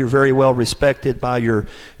 I think you're very well respected by your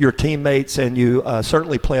teammates, and you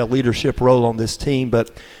certainly play a leadership role on this team. But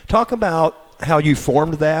talk about how you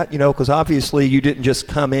formed that, because obviously you didn't just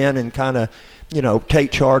come in and kind of,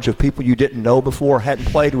 take charge of people you didn't know before, hadn't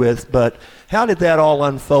played with, but how did that all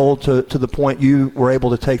unfold to the point you were able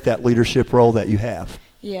to take that leadership role that you have?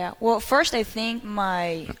 Yeah, well, first I think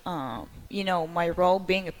my, my role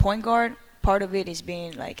being a point guard, part of it is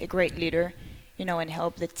being like a great leader, and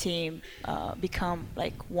help the team become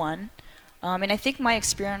like one. And I think my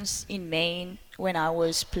experience in Maine when I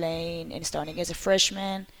was playing and starting as a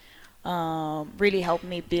freshman really helped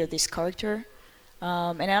me build this character.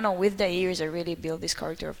 And I know with the years I really built this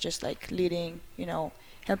character of just like leading,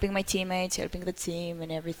 helping my teammates, helping the team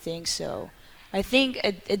and everything. So I think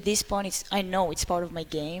at this point I know it's part of my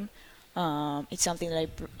game. It's something that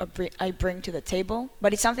I bring to the table,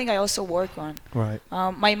 but it's something I also work on. Right.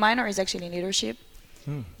 My minor is actually in leadership.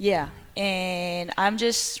 Yeah, and I'm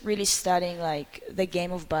just really studying like the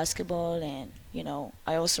game of basketball, and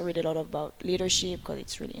I also read a lot about leadership because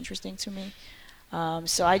it's really interesting to me.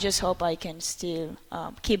 So I just hope I can still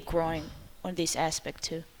keep growing on this aspect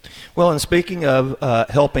too. Well, and speaking of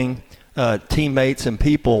helping teammates and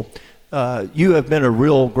people, you have been a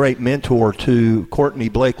real great mentor to Courtney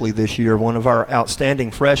Blakely this year, one of our outstanding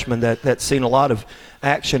freshmen that's seen a lot of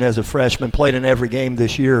action as a freshman, played in every game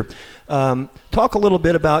this year. Talk a little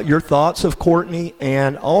bit about your thoughts of Courtney,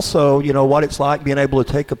 and also, what it's like being able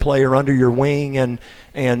to take a player under your wing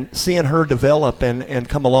and seeing her develop and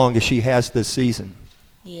come along as she has this season.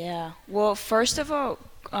 Yeah. Well, first of all,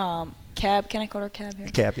 Cab, can I call her Cab here?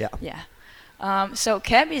 Cab, yeah. Yeah. So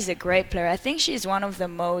Cab is a great player. I think she's one of the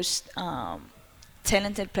most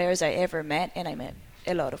talented players I ever met, and I met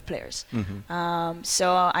a lot of players. Mm-hmm.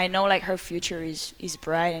 So I know like her future is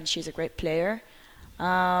bright, and she's a great player.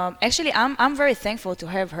 Actually, I'm very thankful to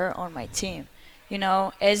have her on my team.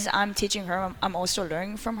 As I'm teaching her, I'm also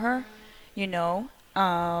learning from her.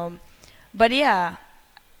 But yeah,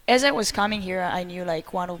 as I was coming here, I knew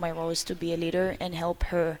like one of my roles to be a leader and help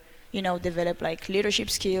her, develop like leadership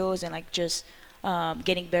skills and like just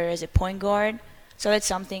getting better as a point guard. So that's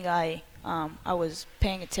something I was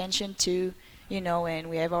paying attention to, and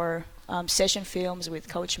we have our session films with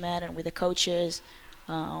Coach Matt and with the coaches.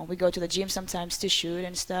 We go to the gym sometimes to shoot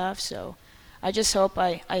and stuff. So I just hope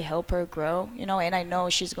I help her grow, and I know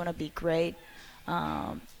she's going to be great.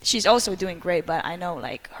 She's also doing great, but I know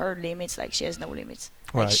like her limits, like she has no limits.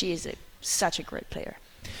 Like Right. she is such a great player.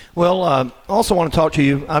 Well, I also want to talk to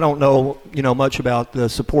you. I don't know, much about the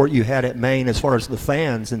support you had at Maine as far as the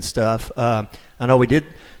fans and stuff. I know we did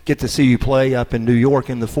get to see you play up in New York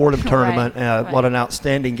in the Fordham tournament. What an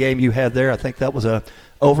outstanding game you had there. I think that was a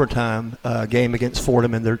overtime game against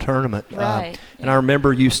Fordham in their tournament. Right. And I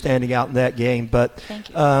remember you standing out in that game. But Thank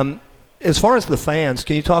you. as far as the fans,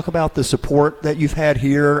 can you talk about the support that you've had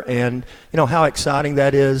here and, how exciting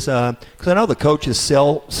that is? Because I know the coaches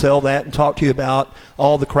sell that and talk to you about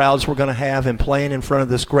all the crowds we're going to have and playing in front of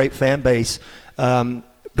this great fan base.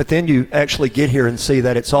 But then you actually get here and see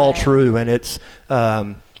that it's all true, and it's,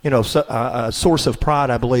 a source of pride,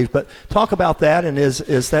 I believe. But talk about that, and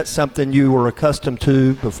is that something you were accustomed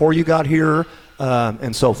to before you got here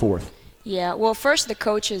and so forth? Yeah, well, first the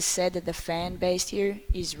coaches said that the fan base here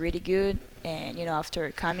is really good, and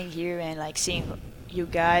after coming here and like seeing you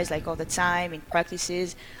guys like all the time in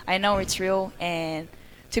practices, I know it's real. And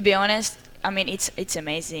to be honest, I mean it's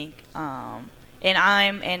amazing. And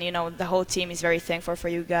the whole team is very thankful for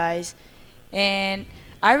you guys. And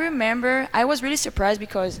I remember I was really surprised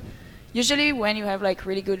because usually when you have like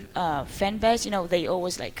really good fan base, they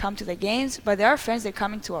always like come to the games, but there are fans that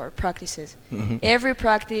come into our practices. Mm-hmm. Every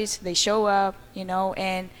practice they show up,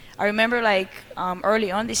 and I remember like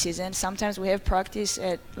early on this season, sometimes we have practice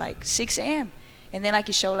at like 6 a.m. and then like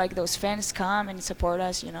you show like those fans come and support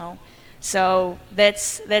us, So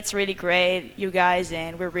that's really great, you guys,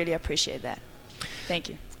 and we really appreciate that. Thank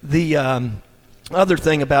you. The other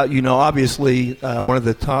thing about obviously one of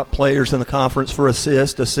the top players in the conference for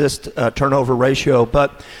assist turnover ratio,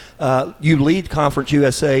 but you lead Conference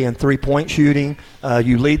USA in three-point shooting.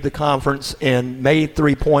 You lead the conference in made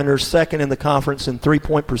three-pointers, second in the conference in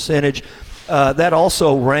three-point percentage. That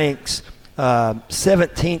also ranks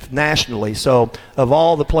 17th nationally. So of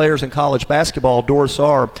all the players in college basketball,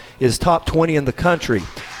 Dorsar is top 20 in the country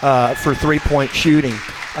for three-point shooting.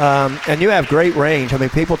 And you have great range. I mean,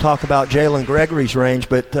 people talk about Jalen Gregory's range,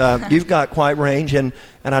 but you've got quite range, and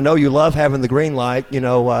I know you love having the green light,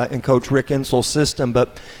 in Coach Rick Insel's system.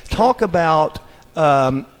 But talk about,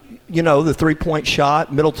 the three-point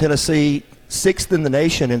shot. Middle Tennessee, 6th in the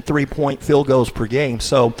nation in three-point field goals per game.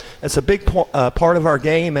 So it's a big part of our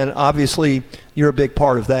game, and obviously you're a big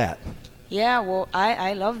part of that. Yeah, well,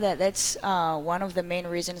 I love that. That's one of the main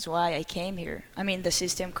reasons why I came here. I mean, the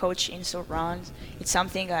system Coach Insel runs, it's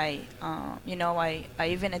something I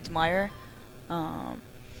even admire.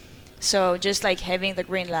 So just like having the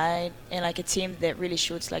green light and like a team that really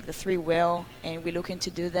shoots like the three well, and we're looking to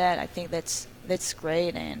do that, I think that's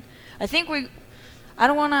great. And I think I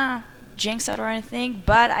don't want to jinx it or anything,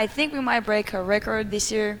 but I think we might break a record this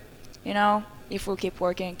year, if we keep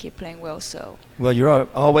working and keep playing well. So. Well, you're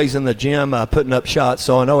always in the gym putting up shots,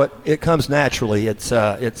 so I know it comes naturally. It's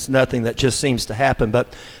nothing that just seems to happen.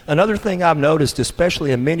 But another thing I've noticed,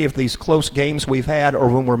 especially in many of these close games we've had or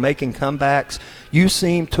when we're making comebacks, you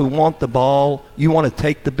seem to want the ball, you want to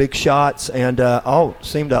take the big shots, and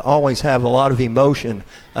seem to always have a lot of emotion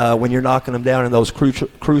when you're knocking them down in those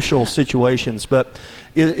crucial situations. But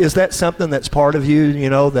is that something that's part of you,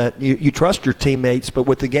 that you trust your teammates, but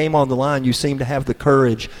with the game on the line, you seem to have the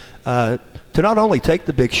courage to not only take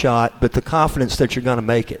the big shot, but the confidence that you're going to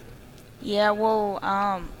make it? Yeah, well,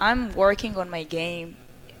 I'm working on my game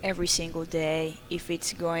every single day. If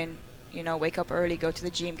it's going, wake up early, go to the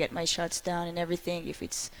gym, get my shots down and everything. If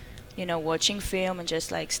it's, watching film and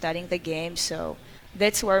just like studying the game. So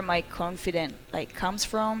that's where my confidence comes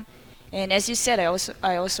from. And as you said,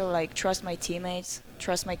 I also like trust my teammates,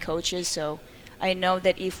 trust my coaches. So I know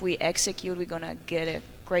that if we execute, we're gonna get a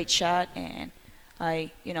great shot. And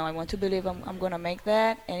I want to believe I'm gonna make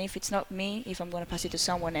that. And if it's not me, if I'm gonna pass it to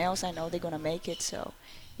someone else, I know they're gonna make it. So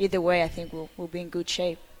either way, I think we'll be in good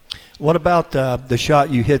shape. What about the shot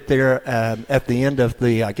you hit there at the end of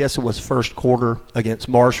I guess it was first quarter against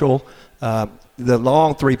Marshall? The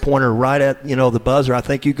long three-pointer right at, the buzzer. I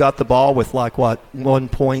think you got the ball with 1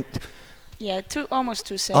 point. Yeah, almost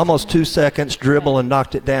 2 seconds. Almost 2 seconds, dribble and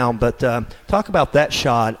knocked it down. But talk about that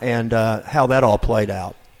shot and how that all played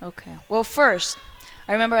out. Okay. Well, first,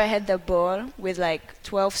 I remember I had the ball with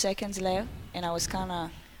 12 seconds left, and I was kind of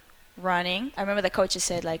running. I remember the coaches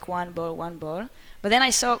said one ball. But then I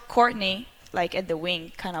saw Courtney at the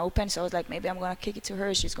wing kind of open, so I was like, maybe I'm going to kick it to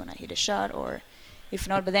her. She's going to hit a shot, or if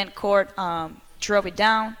not. But then Court drove it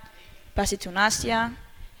down, passed it to Nastia,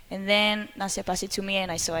 and then Nastia passed it to me,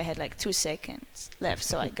 and I saw I had 2 seconds left,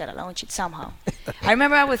 so I got to launch it somehow. I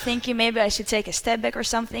remember I was thinking maybe I should take a step back or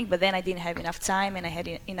something, but then I didn't have enough time, and I had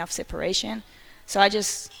enough separation. So I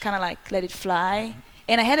just kind of let it fly.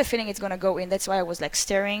 And I had a feeling it's going to go in. That's why I was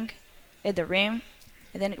staring at the rim,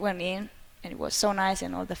 and then it went in. And it was so nice,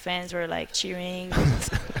 and all the fans were cheering.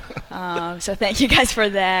 So thank you guys for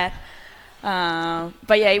that.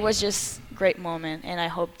 But yeah, it was just a great moment, and I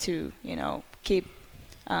hope to, keep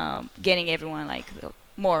getting everyone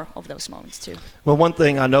more of those moments too. Well, one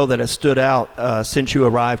thing I know that has stood out since you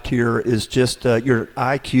arrived here is just your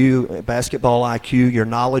IQ, basketball IQ, your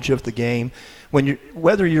knowledge of the game.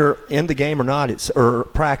 Whether you're in the game or not, or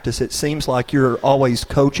practice, it seems like you're always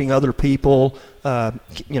coaching other people,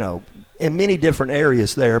 in many different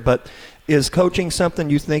areas there. But is coaching something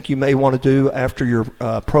you think you may want to do after your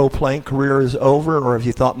pro playing career is over, or have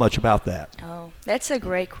you thought much about that? Oh, that's a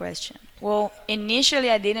great question. Well,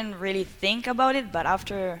 initially I didn't really think about it, but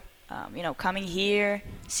after, coming here,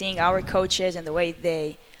 seeing our coaches and the way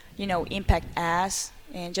they, impact us,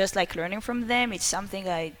 and just learning from them, it's something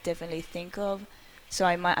I definitely think of. So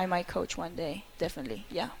I might coach one day, definitely,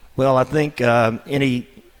 yeah. Well, I think any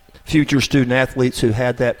future student athletes who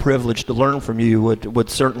had that privilege to learn from you would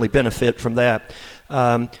certainly benefit from that.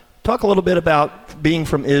 Talk a little bit about being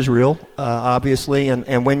from Israel, obviously,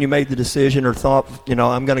 and when you made the decision or thought,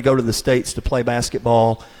 I'm going to go to the States to play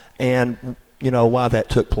basketball, and, why that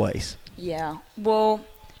took place. Yeah, well,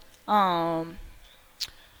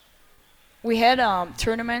 we had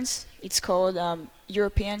tournaments. It's called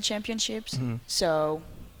European Championships. Mm-hmm. So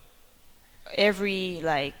every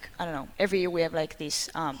year we have this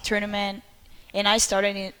tournament, and I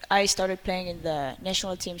started playing in the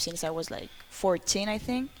national team since I was 14, I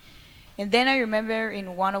think. And then I remember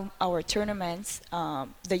in one of our tournaments,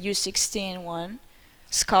 the U16 one,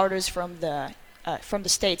 scouters from the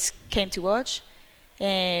States came to watch,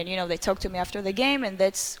 and they talked to me after the game, and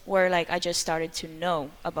that's where I just started to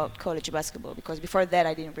know about college basketball, because before that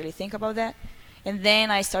I didn't really think about that. And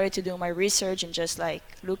then I started to do my research and just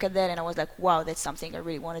look at that, and I was like, wow, that's something I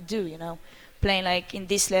really want to do, playing in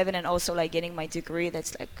this level, and also getting my degree.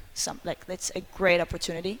 That's that's a great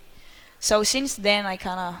opportunity. So since then, I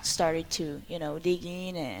kind of started to, dig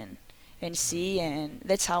in and see, and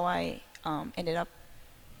that's how I ended up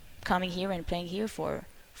coming here and playing here for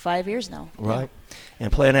 5 years now. Right,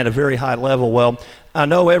 and playing at a very high level. Well, I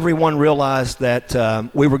know everyone realized that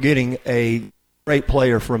we were getting a great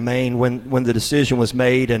player from Maine when the decision was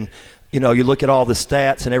made, and you look at all the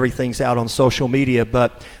stats and everything's out on social media,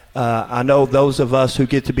 but I know those of us who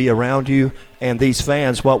get to be around you and these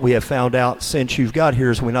fans, what we have found out since you've got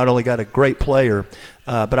here is we not only got a great player,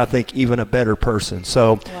 but I think even a better person.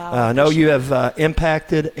 So I know you have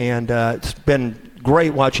impacted, and it's been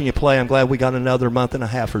great watching you play. I'm glad we got another month and a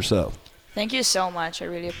half or so. Thank you so much. I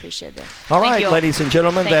really appreciate that. All right, ladies and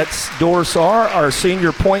gentlemen, that's Doris Saar, our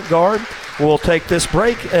senior point guard. We'll take this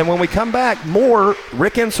break, and when we come back, more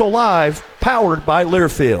Rick Insell Live, powered by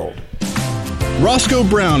Learfield. Roscoe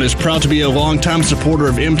Brown is proud to be a longtime supporter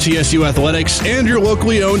of MTSU Athletics and your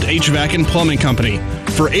locally owned HVAC and plumbing company.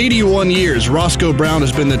 For 81 years, Roscoe Brown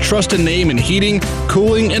has been the trusted name in heating,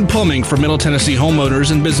 cooling, and plumbing for Middle Tennessee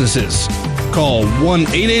homeowners and businesses. Call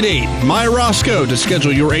 1-888-MY-ROSCOE to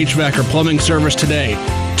schedule your HVAC or plumbing service today.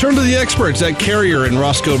 Turn to the experts at Carrier and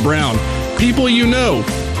Roscoe Brown. People you know,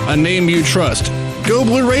 a name you trust. Go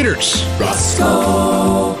Blue Raiders!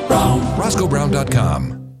 Roscoe Brown.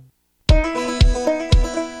 RoscoeBrown.com.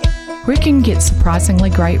 We can get surprisingly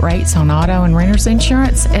great rates on auto and renter's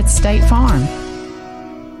insurance at State Farm.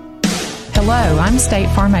 Hello, I'm State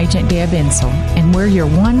Farm Agent Deb Insell, and we're your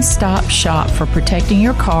one-stop shop for protecting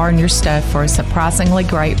your car and your stuff for a surprisingly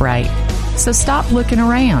great rate. So stop looking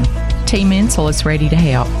around. Team Insell is ready to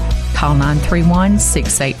help. Call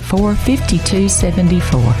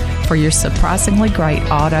 931-684-5274 for your surprisingly great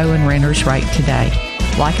auto and renter's rate today.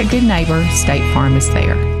 Like a good neighbor, State Farm is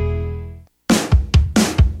there.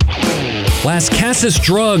 Las Casas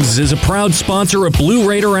Drugs is a proud sponsor of Blue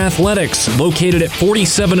Raider Athletics, located at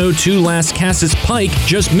 4702 Las Casas Pike,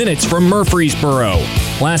 just minutes from Murfreesboro.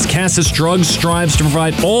 Las Casas Drugs strives to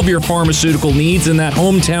provide all of your pharmaceutical needs in that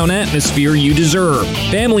hometown atmosphere you deserve.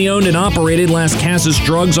 Family-owned and operated, Las Casas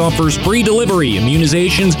Drugs offers free delivery,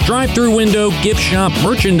 immunizations, drive-through window, gift shop,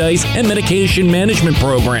 merchandise, and medication management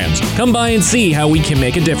programs. Come by and see how we can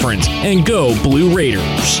make a difference. And go Blue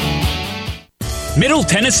Raiders. Middle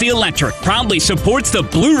Tennessee Electric proudly supports the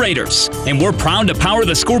Blue Raiders, and we're proud to power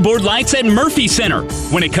the scoreboard lights at Murphy Center.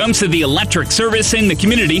 When it comes to the electric service in the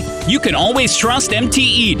community, you can always trust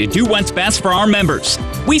MTE to do what's best for our members.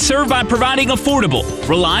 We serve by providing affordable,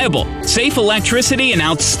 reliable, safe electricity and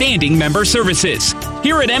outstanding member services.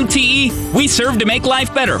 Here at MTE, we serve to make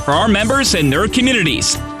life better for our members and their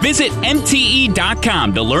communities. Visit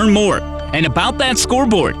MTE.com to learn more. And about that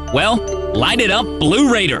scoreboard, well, light it up,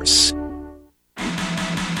 Blue Raiders.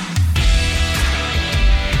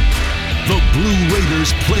 The Blue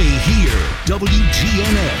Raiders play here.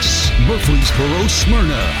 WGNS, Murfreesboro,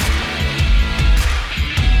 Smyrna.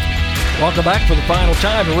 Welcome back for the final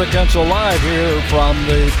time to Rick Insell Live here from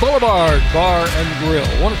the Boulevard Bar and Grill.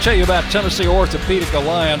 I want to tell you about Tennessee Orthopedic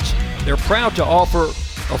Alliance. They're proud to offer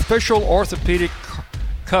official orthopedic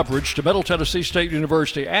coverage to Middle Tennessee State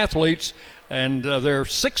University athletes, and their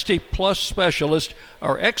 60-plus specialists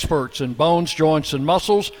are experts in bones, joints, and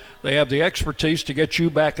muscles. They have the expertise to get you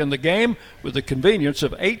back in the game with the convenience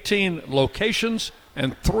of 18 locations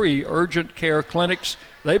and 3 urgent care clinics.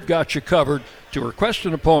 They've got you covered. To request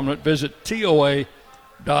an appointment, visit TOA.com.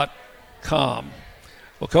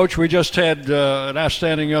 Well, Coach, we just had an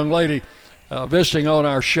outstanding young lady visiting on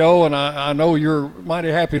our show, and I know you're mighty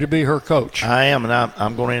happy to be her coach. I am, and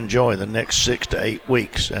I'm going to enjoy the next 6 to 8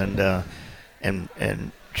 weeks. And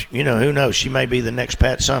you know, who knows? She may be the next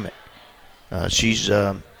Pat Summit. She's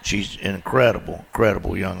an incredible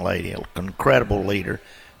young lady, an incredible leader,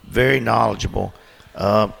 very knowledgeable.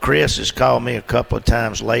 Chris has called me a couple of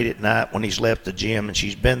times late at night when he's left the gym, and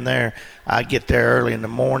she's been there. I get there early in the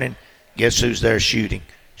morning. Guess who's there shooting?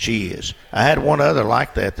 She is. I had one other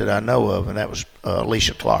like that I know of, and that was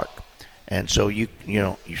Alicia Clark. And so you've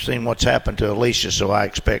seen what's happened to Alicia, so I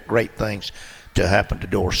expect great things to happen to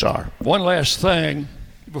Doris Saar. One last thing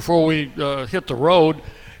before we hit the road,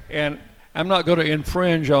 and I'm not going to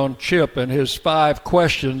infringe on Chip and his 5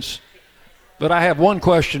 questions, but I have one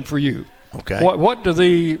question for you. Okay. What do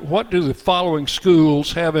the following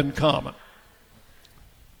schools have in common?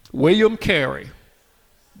 William Carey,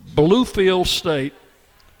 Bluefield State,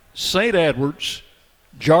 St. Edwards,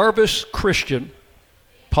 Jarvis Christian,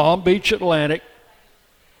 Palm Beach Atlantic,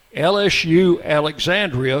 LSU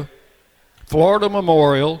Alexandria, Florida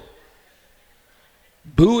Memorial,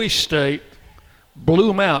 Bowie State,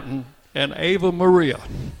 Blue Mountain, and Ava Maria.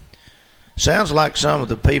 Sounds like some of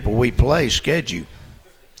the people we play schedule.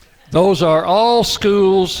 Those are all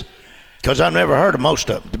schools Because I've never heard of most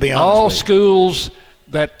of them, to be honest All with you. schools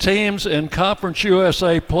that teams in Conference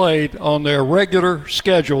USA played on their regular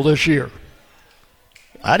schedule this year.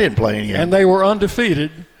 I didn't play any of them. And they were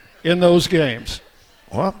undefeated in those games.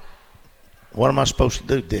 Well, what am I supposed to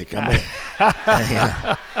do, Dick? I mean,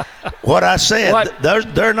 what I said,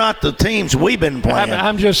 they're not the teams we've been playing.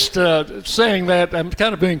 I'm just saying that. I'm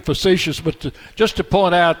kind of being facetious, but just to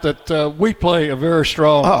point out that we play a very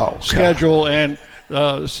strong schedule, and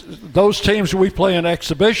those teams we play in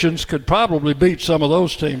exhibitions could probably beat some of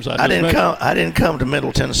those teams. I didn't come to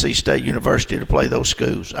Middle Tennessee State University to play those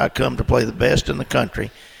schools. I come to play the best in the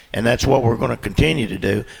country, and that's what we're going to continue to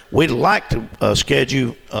do. We'd like to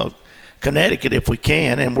schedule Connecticut if we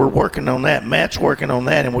can, and we're working on that. Matt's working on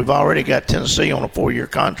that, and we've already got Tennessee on a 4-year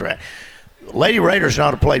contract. Lady Raiders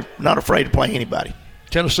not afraid to play anybody.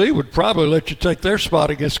 Tennessee would probably let you take their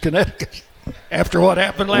spot against Connecticut after what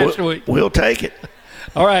happened last week. We'll take it.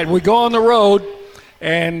 All right, we go on the road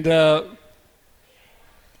and go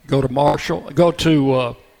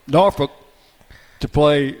to Norfolk to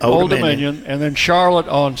play Old Dominion, and then Charlotte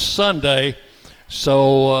on Sunday.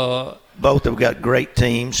 So both have got great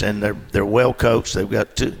teams, and they're well coached. They've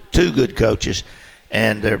got two good coaches,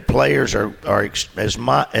 and their players are as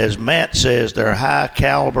Matt says, they're high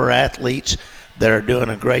caliber athletes that are doing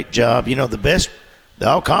a great job. You know, the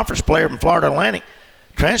all conference player from Florida Atlantic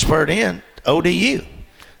transferred in ODU.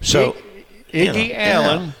 So Iggy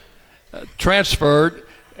Allen transferred,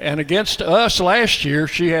 and against us last year,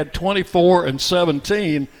 she had 24 and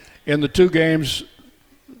 17 in the 2 games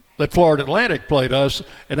that Florida Atlantic played us,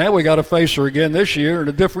 and now we got to face her again this year in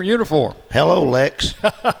a different uniform. Hello, Lex.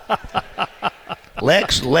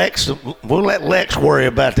 Lex, we'll let Lex worry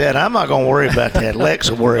about that. I'm not going to worry about that. Lex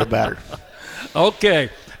will worry about her. Okay,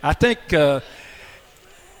 I think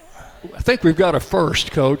we've got a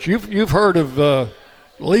first, Coach. You've heard of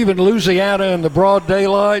leaving Louisiana in the broad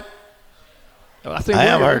daylight? I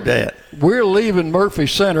have heard that. We're leaving Murphy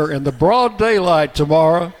Center in the broad daylight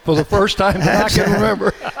tomorrow for the first time that I can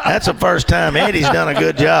remember. That's the first time. Eddie's done a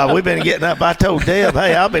good job. We've been getting up. I told Deb,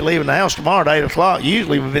 hey, I'll be leaving the house tomorrow at 8 o'clock.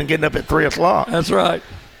 Usually we've been getting up at 3 o'clock. That's right.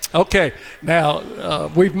 Okay. Now,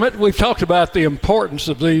 we've talked about the importance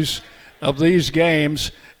of these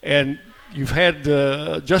games, and you've had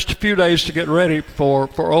just a few days to get ready for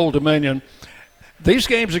Old Dominion. These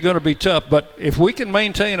games are going to be tough, but if we can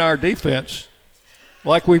maintain our defense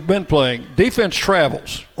like we've been playing, defense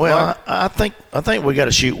travels. Well, right? I think we got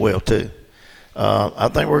to shoot well too. I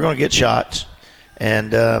think we're going to get shots,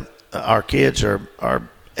 and our kids are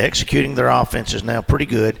executing their offenses now pretty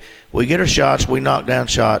good. We get our shots, we knock down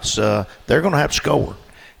shots. They're going to have to score.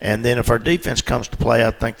 And then if our defense comes to play,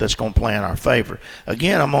 I think that's going to play in our favor.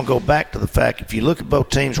 Again, I'm going to go back to the fact, if you look at both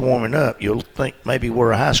teams warming up, you'll think maybe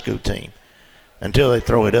we're a high school team until they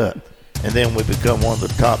throw it up. And then we become one of the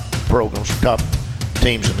top programs, top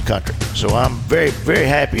teams in the country. So I'm very, very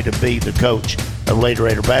happy to be the coach of Lady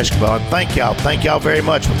Raider basketball. And thank y'all very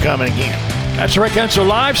much for coming again. That's Rick Hensel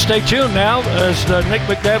Live. Stay tuned now as Nick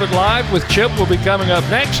McDevitt Live with Chip will be coming up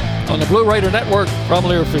next on the Blue Raider Network from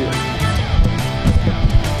Learfield.